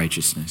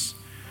self-righteousness,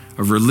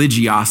 of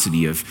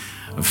religiosity, of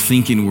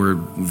thinking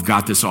we've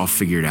got this all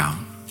figured out.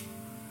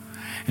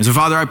 And so,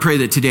 Father, I pray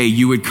that today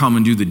you would come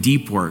and do the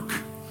deep work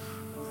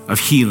of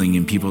healing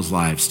in people's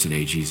lives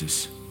today,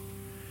 Jesus.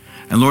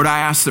 And Lord, I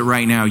ask that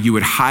right now you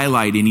would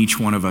highlight in each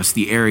one of us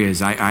the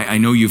areas. I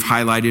know you've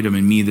highlighted them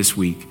in me this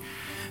week.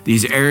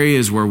 These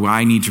areas where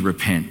I need to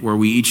repent, where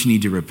we each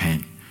need to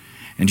repent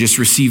and just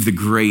receive the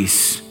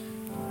grace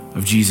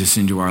of Jesus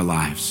into our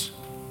lives.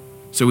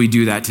 So we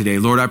do that today.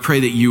 Lord, I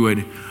pray that you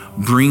would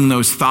bring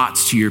those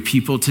thoughts to your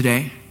people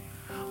today.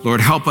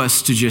 Lord, help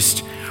us to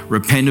just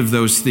repent of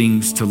those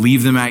things, to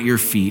leave them at your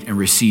feet and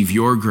receive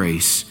your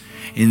grace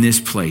in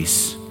this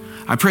place.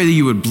 I pray that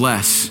you would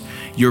bless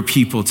your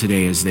people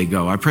today as they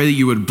go. I pray that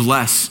you would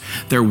bless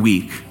their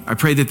week. I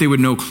pray that they would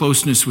know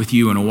closeness with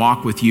you and a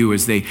walk with you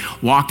as they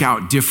walk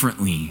out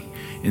differently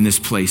in this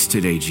place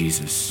today,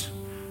 Jesus.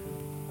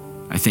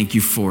 I thank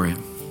you for it.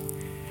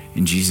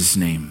 In Jesus'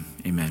 name,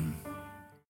 amen.